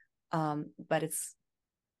 but it's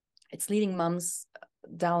leading moms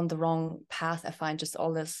down the wrong path. I find just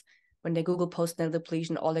all this, when they Google postnatal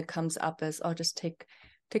depletion, all that comes up is, oh, just take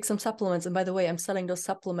some supplements. And by the way, I'm selling those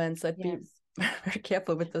supplements. I'd be very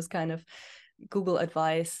careful with those kind of Google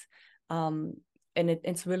advice. And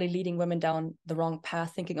it's really leading women down the wrong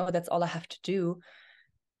path, thinking, oh, that's all I have to do.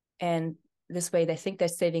 And this way they think they're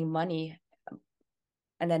saving money,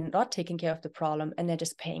 and then not taking care of the problem, and they're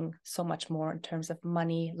just paying so much more in terms of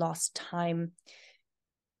money, lost time,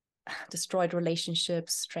 destroyed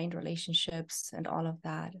relationships, strained relationships, and all of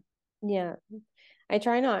that. Yeah. I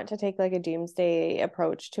try not to take like a doomsday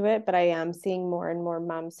approach to it, but I am seeing more and more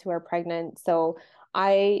moms who are pregnant. So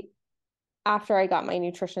after I got my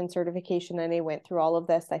nutrition certification and I went through all of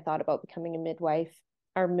this, I thought about becoming a midwife.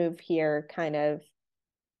 Our move here kind of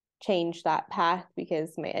changed that path,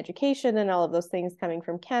 because my education and all of those things coming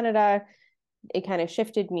from Canada, it kind of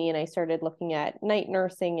shifted me, and I started looking at night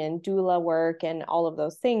nursing and doula work and all of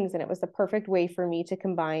those things. And it was the perfect way for me to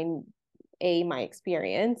combine my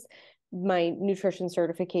experience, my nutrition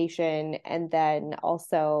certification, and then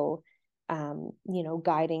also you know,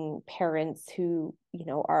 guiding parents who, you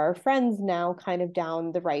know, are our friends now, kind of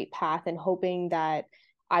down the right path, and hoping that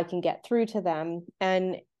I can get through to them.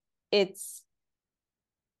 And it's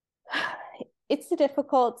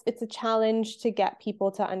it's a challenge to get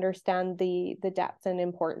people to understand the depth and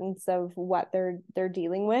importance of what they're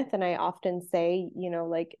dealing with. And I often say, you know,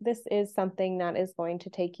 like, this is something that is going to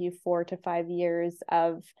take you 4 to 5 years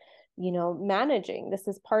of, you know, managing. This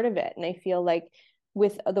is part of it. And I feel like,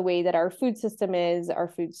 with the way that our food system is, our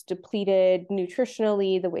food's depleted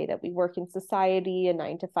nutritionally, the way that we work in society, a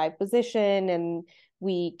 9 to 5 position, and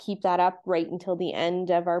we keep that up right until the end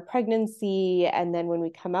of our pregnancy. And then when we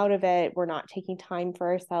come out of it, we're not taking time for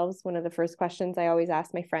ourselves. One of the first questions I always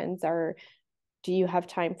ask my friends are, do you have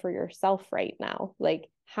time for yourself right now? Like,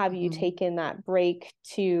 have you taken that break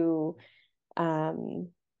to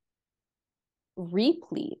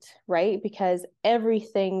replete, right? Because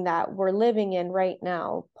everything that we're living in right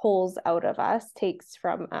now pulls out of us, takes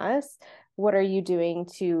from us. What are you doing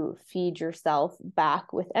to feed yourself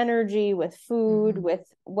back with energy, with food, with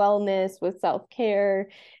wellness, with self-care?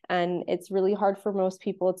 And it's really hard for most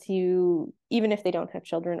people to, even if they don't have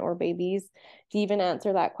children or babies, to even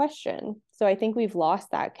answer that question. So I think we've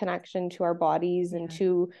lost that connection to our bodies and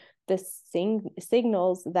to the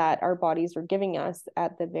signals that our bodies are giving us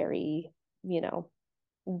at the very, you know,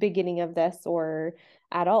 beginning of this, or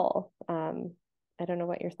at all. I don't know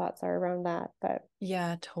what your thoughts are around that, but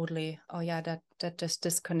yeah, totally. Oh yeah, that just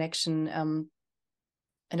disconnection. And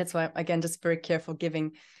that's why, again, just very careful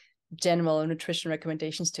giving general nutrition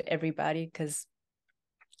recommendations to everybody, because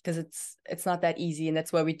it's not that easy. And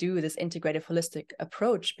that's why we do this integrative holistic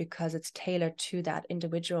approach, because it's tailored to that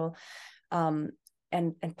individual. And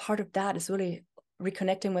part of that is really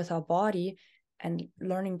reconnecting with our body and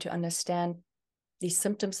learning to understand these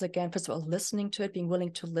symptoms again. First of all, listening to it, being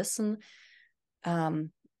willing to listen,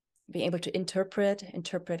 being able to interpret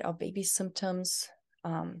our baby's symptoms,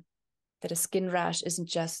 that a skin rash isn't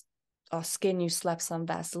just skin you slap some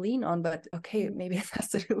Vaseline on, but okay, maybe it has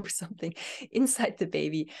to do with something inside the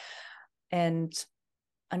baby. And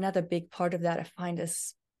another big part of that I find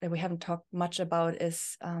is that we haven't talked much about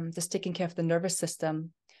is just taking care of the nervous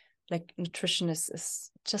system. Like nutrition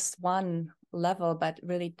is just one level, but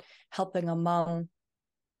really helping a mom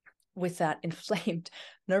with that inflamed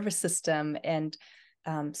nervous system. And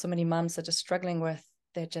so many moms are just struggling with,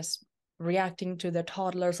 they're just reacting to their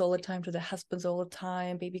toddlers all the time, to their husbands all the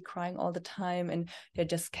time, baby crying all the time, and they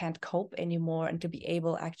just can't cope anymore. And to be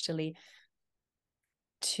able actually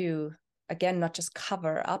to, again, not just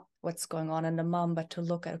cover up what's going on in the mom, but to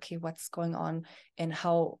look at, okay, what's going on, and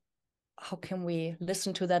how can we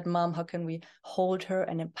listen to that mom? How can we hold her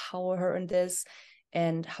and empower her in this?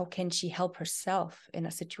 And how can she help herself in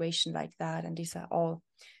a situation like that? And these are all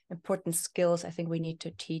important skills I think we need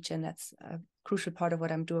to teach. And that's a crucial part of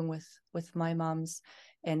what I'm doing with my moms.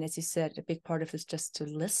 And as you said, a big part of this is just to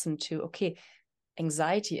listen to, okay,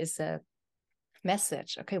 anxiety is a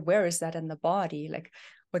message. Okay, where is that in the body? Like,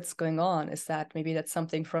 what's going on? Is that maybe that's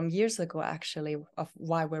something from years ago, actually, of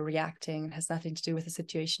why we're reacting? It has nothing to do with the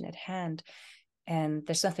situation at hand. And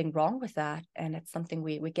there's nothing wrong with that. And it's something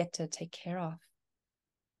we get to take care of.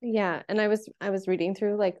 Yeah. And I was reading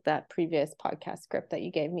through like that previous podcast script that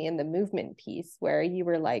you gave me in the movement piece, where you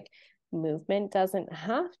were like, movement doesn't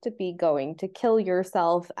have to be going to kill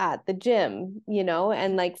yourself at the gym, you know?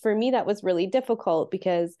 And like for me, that was really difficult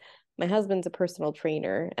because my husband's a personal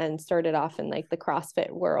trainer and started off in like the CrossFit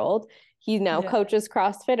world. He now coaches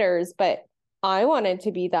CrossFitters, but I wanted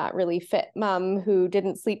to be that really fit mom who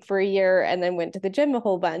didn't sleep for a year and then went to the gym a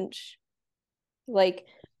whole bunch. Like,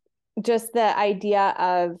 just the idea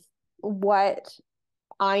of what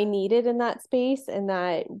I needed in that space, and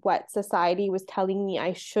that what society was telling me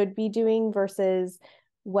I should be doing versus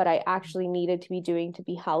what I actually needed to be doing to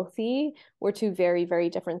be healthy, were two very, very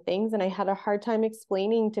different things. And I had a hard time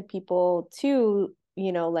explaining to people too,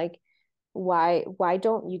 you know, like, why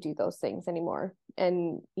don't you do those things anymore?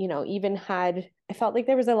 And, you know, even I felt like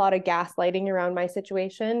there was a lot of gaslighting around my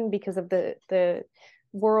situation because of the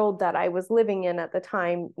world that I was living in at the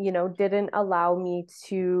time, you know, didn't allow me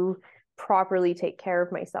to properly take care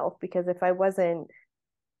of myself. Because if I wasn't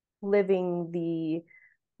living the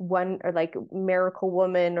one or like miracle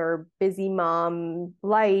woman or busy mom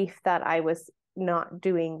life, that I was not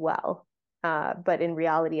doing well. But in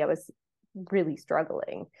reality, I was really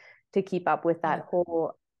struggling to keep up with that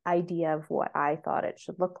whole idea of what I thought it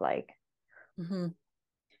should look like. Mm-hmm.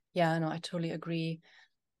 Yeah, no, I totally agree.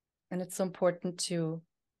 And it's so important to,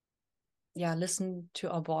 listen to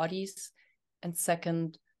our bodies. And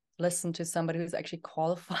second, listen to somebody who's actually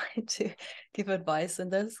qualified to give advice in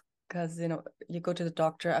this. Because, you know, you go to the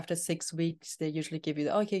doctor after 6 weeks, they usually give you,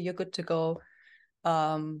 okay, you're good to go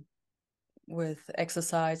with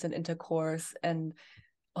exercise and intercourse, and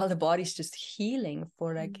while the body's just healing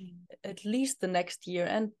for like at least the next year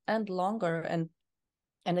and longer. And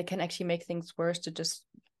it can actually make things worse to just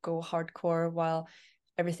go hardcore while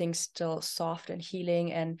everything's still soft and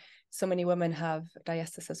healing. And so many women have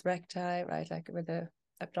diastasis recti, right? Like where the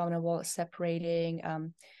abdominal wall is separating,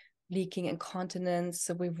 leaking, incontinence.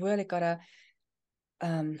 So we've really got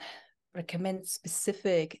to recommend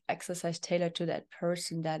specific exercise tailored to that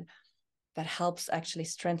person that helps actually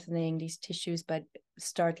strengthening these tissues, but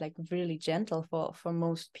start like really gentle for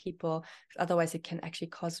most people. Otherwise it can actually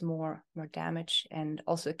cause more damage. And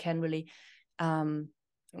also it can really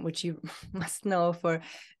which you must know, for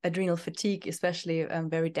adrenal fatigue especially,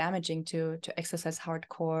 very damaging to exercise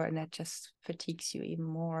hardcore, and that just fatigues you even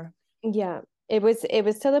more. Yeah, it was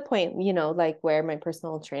to the point, you know, like where my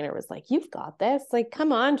personal trainer was like, you've got this, like,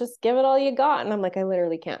 come on, just give it all you got. And I'm like, I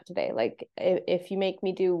literally can't today. Like, if you make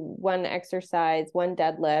me do one exercise, one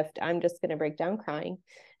deadlift, I'm just gonna break down crying.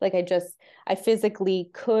 Like, I physically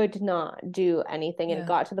could not do anything. And it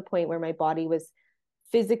got to the point where my body was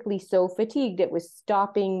physically so fatigued, it was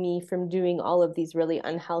stopping me from doing all of these really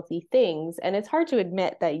unhealthy things. And it's hard to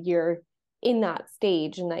admit that you're in that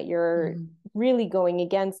stage and that you're really going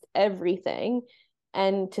against everything.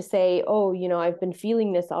 And to say, oh, you know, I've been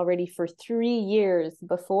feeling this already for 3 years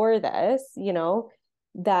before this, you know,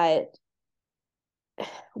 that,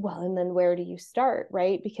 well, and then where do you start,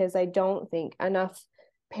 right? Because I don't think enough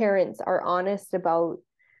parents are honest about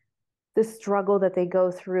the struggle that they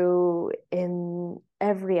go through in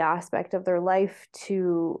every aspect of their life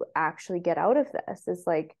to actually get out of this. It's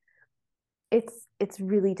like, it's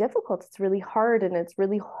really difficult. It's really hard. And it's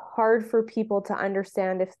really hard for people to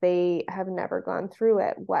understand, if they have never gone through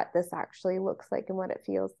it, what this actually looks like and what it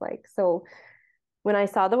feels like. So when I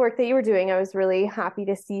saw the work that you were doing, I was really happy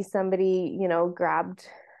to see somebody, grabbed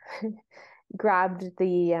grabbed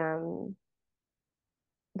the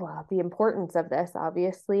importance of this,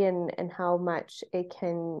 obviously, and how much it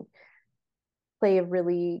can play a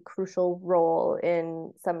really crucial role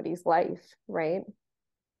in somebody's life, right?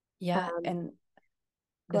 Yeah. Um, And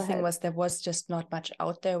Go the thing ahead. was, there was just not much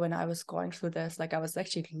out there when I was going through this. Like I was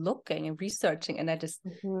actually looking and researching, and I just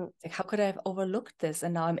Mhm. like, how could I have overlooked this?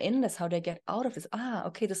 And now I'm in this. How do I get out of this?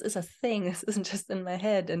 Okay, this is a thing. This isn't just in my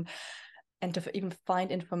head. And to even find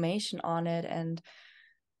information on it, and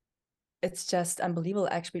it's just unbelievable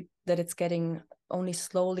actually that it's getting only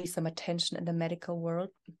slowly some attention in the medical world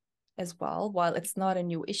as well, while it's not a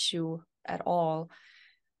new issue at all.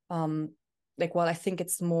 Like, while I think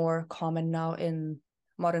it's more common now in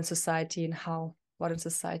modern society and how modern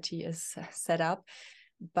society is set up,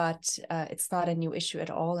 but it's not a new issue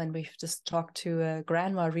at all. And we've just talked to a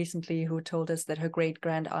grandma recently who told us that her great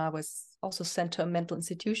grandma was also sent to a mental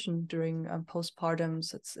institution during postpartum.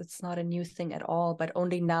 So it's not a new thing at all, but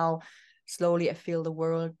only now slowly I feel the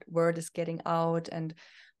word is getting out. And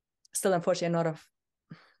still, unfortunately, a lot of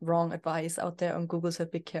wrong advice out there on Google, so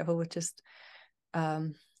be careful with just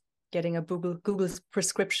getting a Google's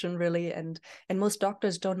prescription, really. And most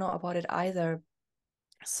doctors don't know about it either.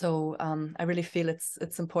 So I really feel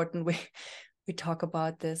it's important we talk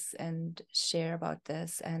about this and share about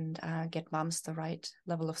this, and get moms the right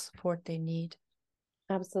level of support they need.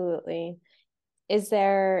 Absolutely. Is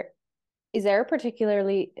there a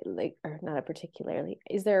particularly like, or not a particularly,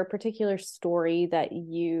 is there a particular story that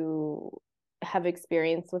you have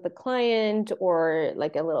experienced with a client, or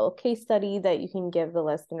like a little case study that you can give the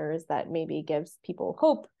listeners that maybe gives people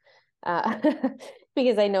hope? Uh,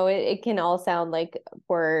 because I know it can all sound like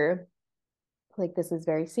we're like, this is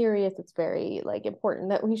very serious, it's very like important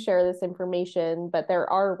that we share this information, but there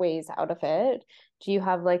are ways out of it. Do you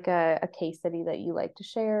have like a case study that you like to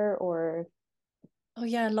share, or? Oh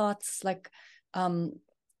yeah, lots. Like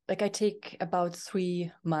I take about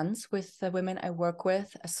 3 months with the women I work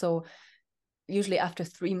with. So usually after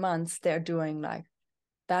 3 months, they're doing like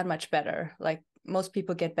that much better. Like most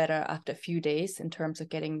people get better after a few days in terms of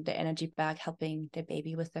getting the energy back, helping their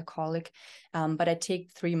baby with their colic. But I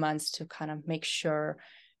take 3 months to kind of make sure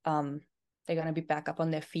they're going to be back up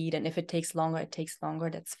on their feet. And if it takes longer, it takes longer.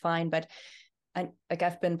 That's fine. But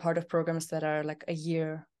I've been part of programs that are like a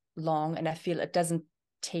year long, and I feel it doesn't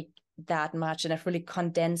take that much. And I've really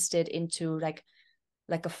condensed it into like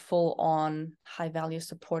a full on high value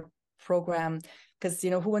support program, because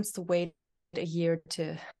who wants to wait a year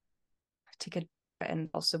to get, and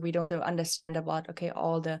also we don't understand about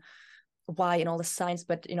all the why and all the science,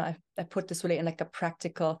 but I put this really in like a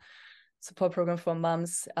practical support program for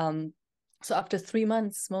moms. So after 3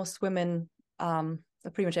 months, most women,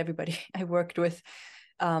 pretty much everybody I worked with,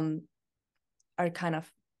 are kind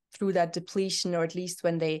of through that depletion, or at least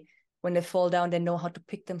when they fall down, they know how to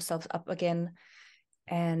pick themselves up again.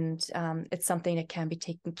 And it's something that can be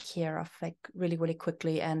taken care of like really, really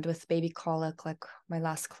quickly. And with baby colic, like my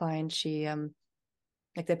last client, she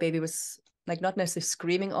like the baby was like not necessarily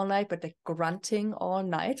screaming all night, but like grunting all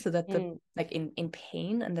night, so that the like in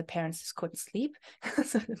pain, and the parents just couldn't sleep.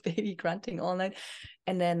 So the baby grunting all night.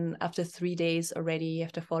 And then after 3 days already,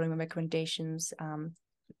 after following my recommendations,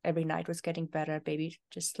 every night was getting better. Baby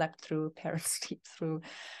just slept through, parents sleep through.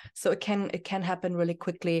 So it can happen really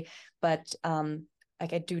quickly, but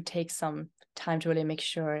like I do take some time to really make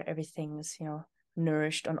sure everything's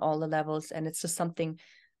nourished on all the levels. And it's just something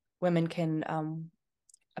women can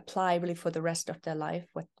apply really for the rest of their life,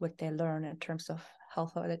 what they learn in terms of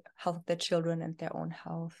health of their children and their own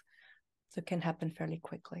health. So it can happen fairly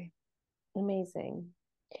quickly. Amazing.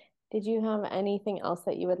 Did you have anything else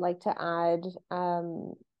that you would like to add,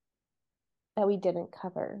 that we didn't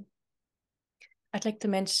cover? I'd like to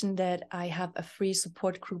mention that I have a free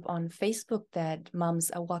support group on Facebook that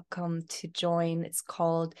moms are welcome to join. It's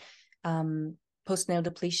called Postnatal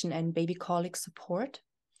Depletion and Baby Colic Support.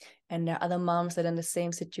 And there are other moms that are in the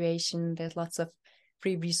same situation. There's lots of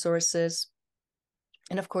free resources.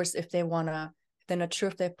 And of course, if they're not sure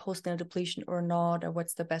if they're postnatal depletion or not, or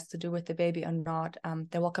what's the best to do with the baby or not,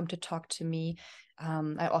 they're welcome to talk to me.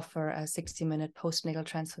 I offer a 60-minute postnatal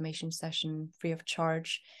transformation session free of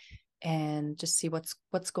charge, and just see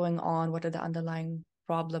what's going on, what are the underlying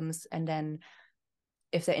problems, and then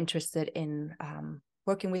if they're interested in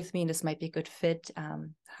working with me and this might be a good fit,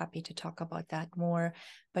 happy to talk about that more.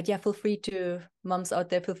 But yeah, moms out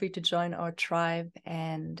there, feel free to join our tribe,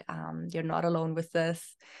 and you're not alone with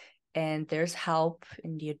this, and there's help,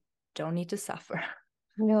 and you don't need to suffer.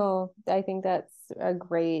 No, I think that's a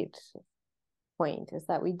great point, is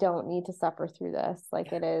that we don't need to suffer through this.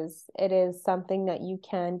 Like it is something that you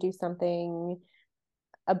can do something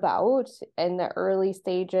about in the early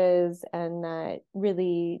stages, and that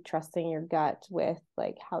really trusting your gut with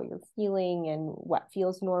like how you're feeling and what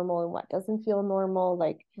feels normal and what doesn't feel normal.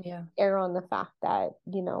 Like err on the fact that,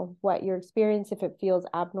 you know, what you're experiencing, if it feels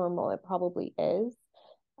abnormal, it probably is.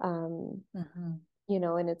 You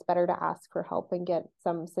know, and it's better to ask for help and get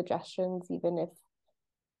some suggestions, even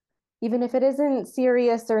if it isn't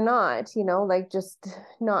serious or not, you know, like just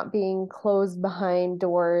not being closed behind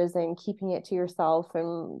doors and keeping it to yourself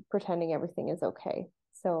and pretending everything is okay.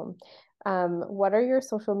 So, what are your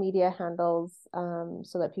social media handles,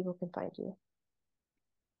 so that people can find you?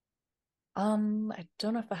 I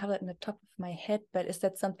don't know if I have it in the top of my head, but is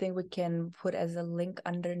that something we can put as a link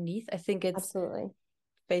underneath? I think it's Absolutely.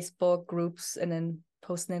 Facebook groups and then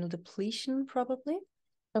postnatal depletion, probably.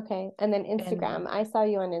 Okay. And then Instagram. And I saw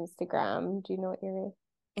you on Instagram. Do you know what your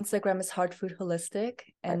Instagram is Heart Food Holistic,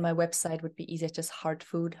 and my website would be easier, just Heart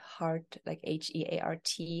Food, heart like HEART-FOOD.com,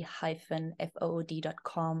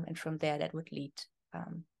 and from there that would lead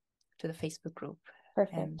to the Facebook group.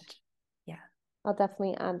 Perfect. And yeah, I'll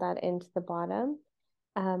definitely add that into the bottom.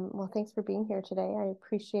 Well, thanks for being here today. I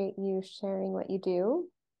appreciate you sharing what you do.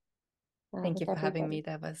 Thank you for having me.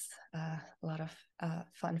 That was a lot of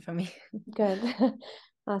fun for me. Good.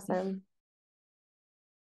 Awesome.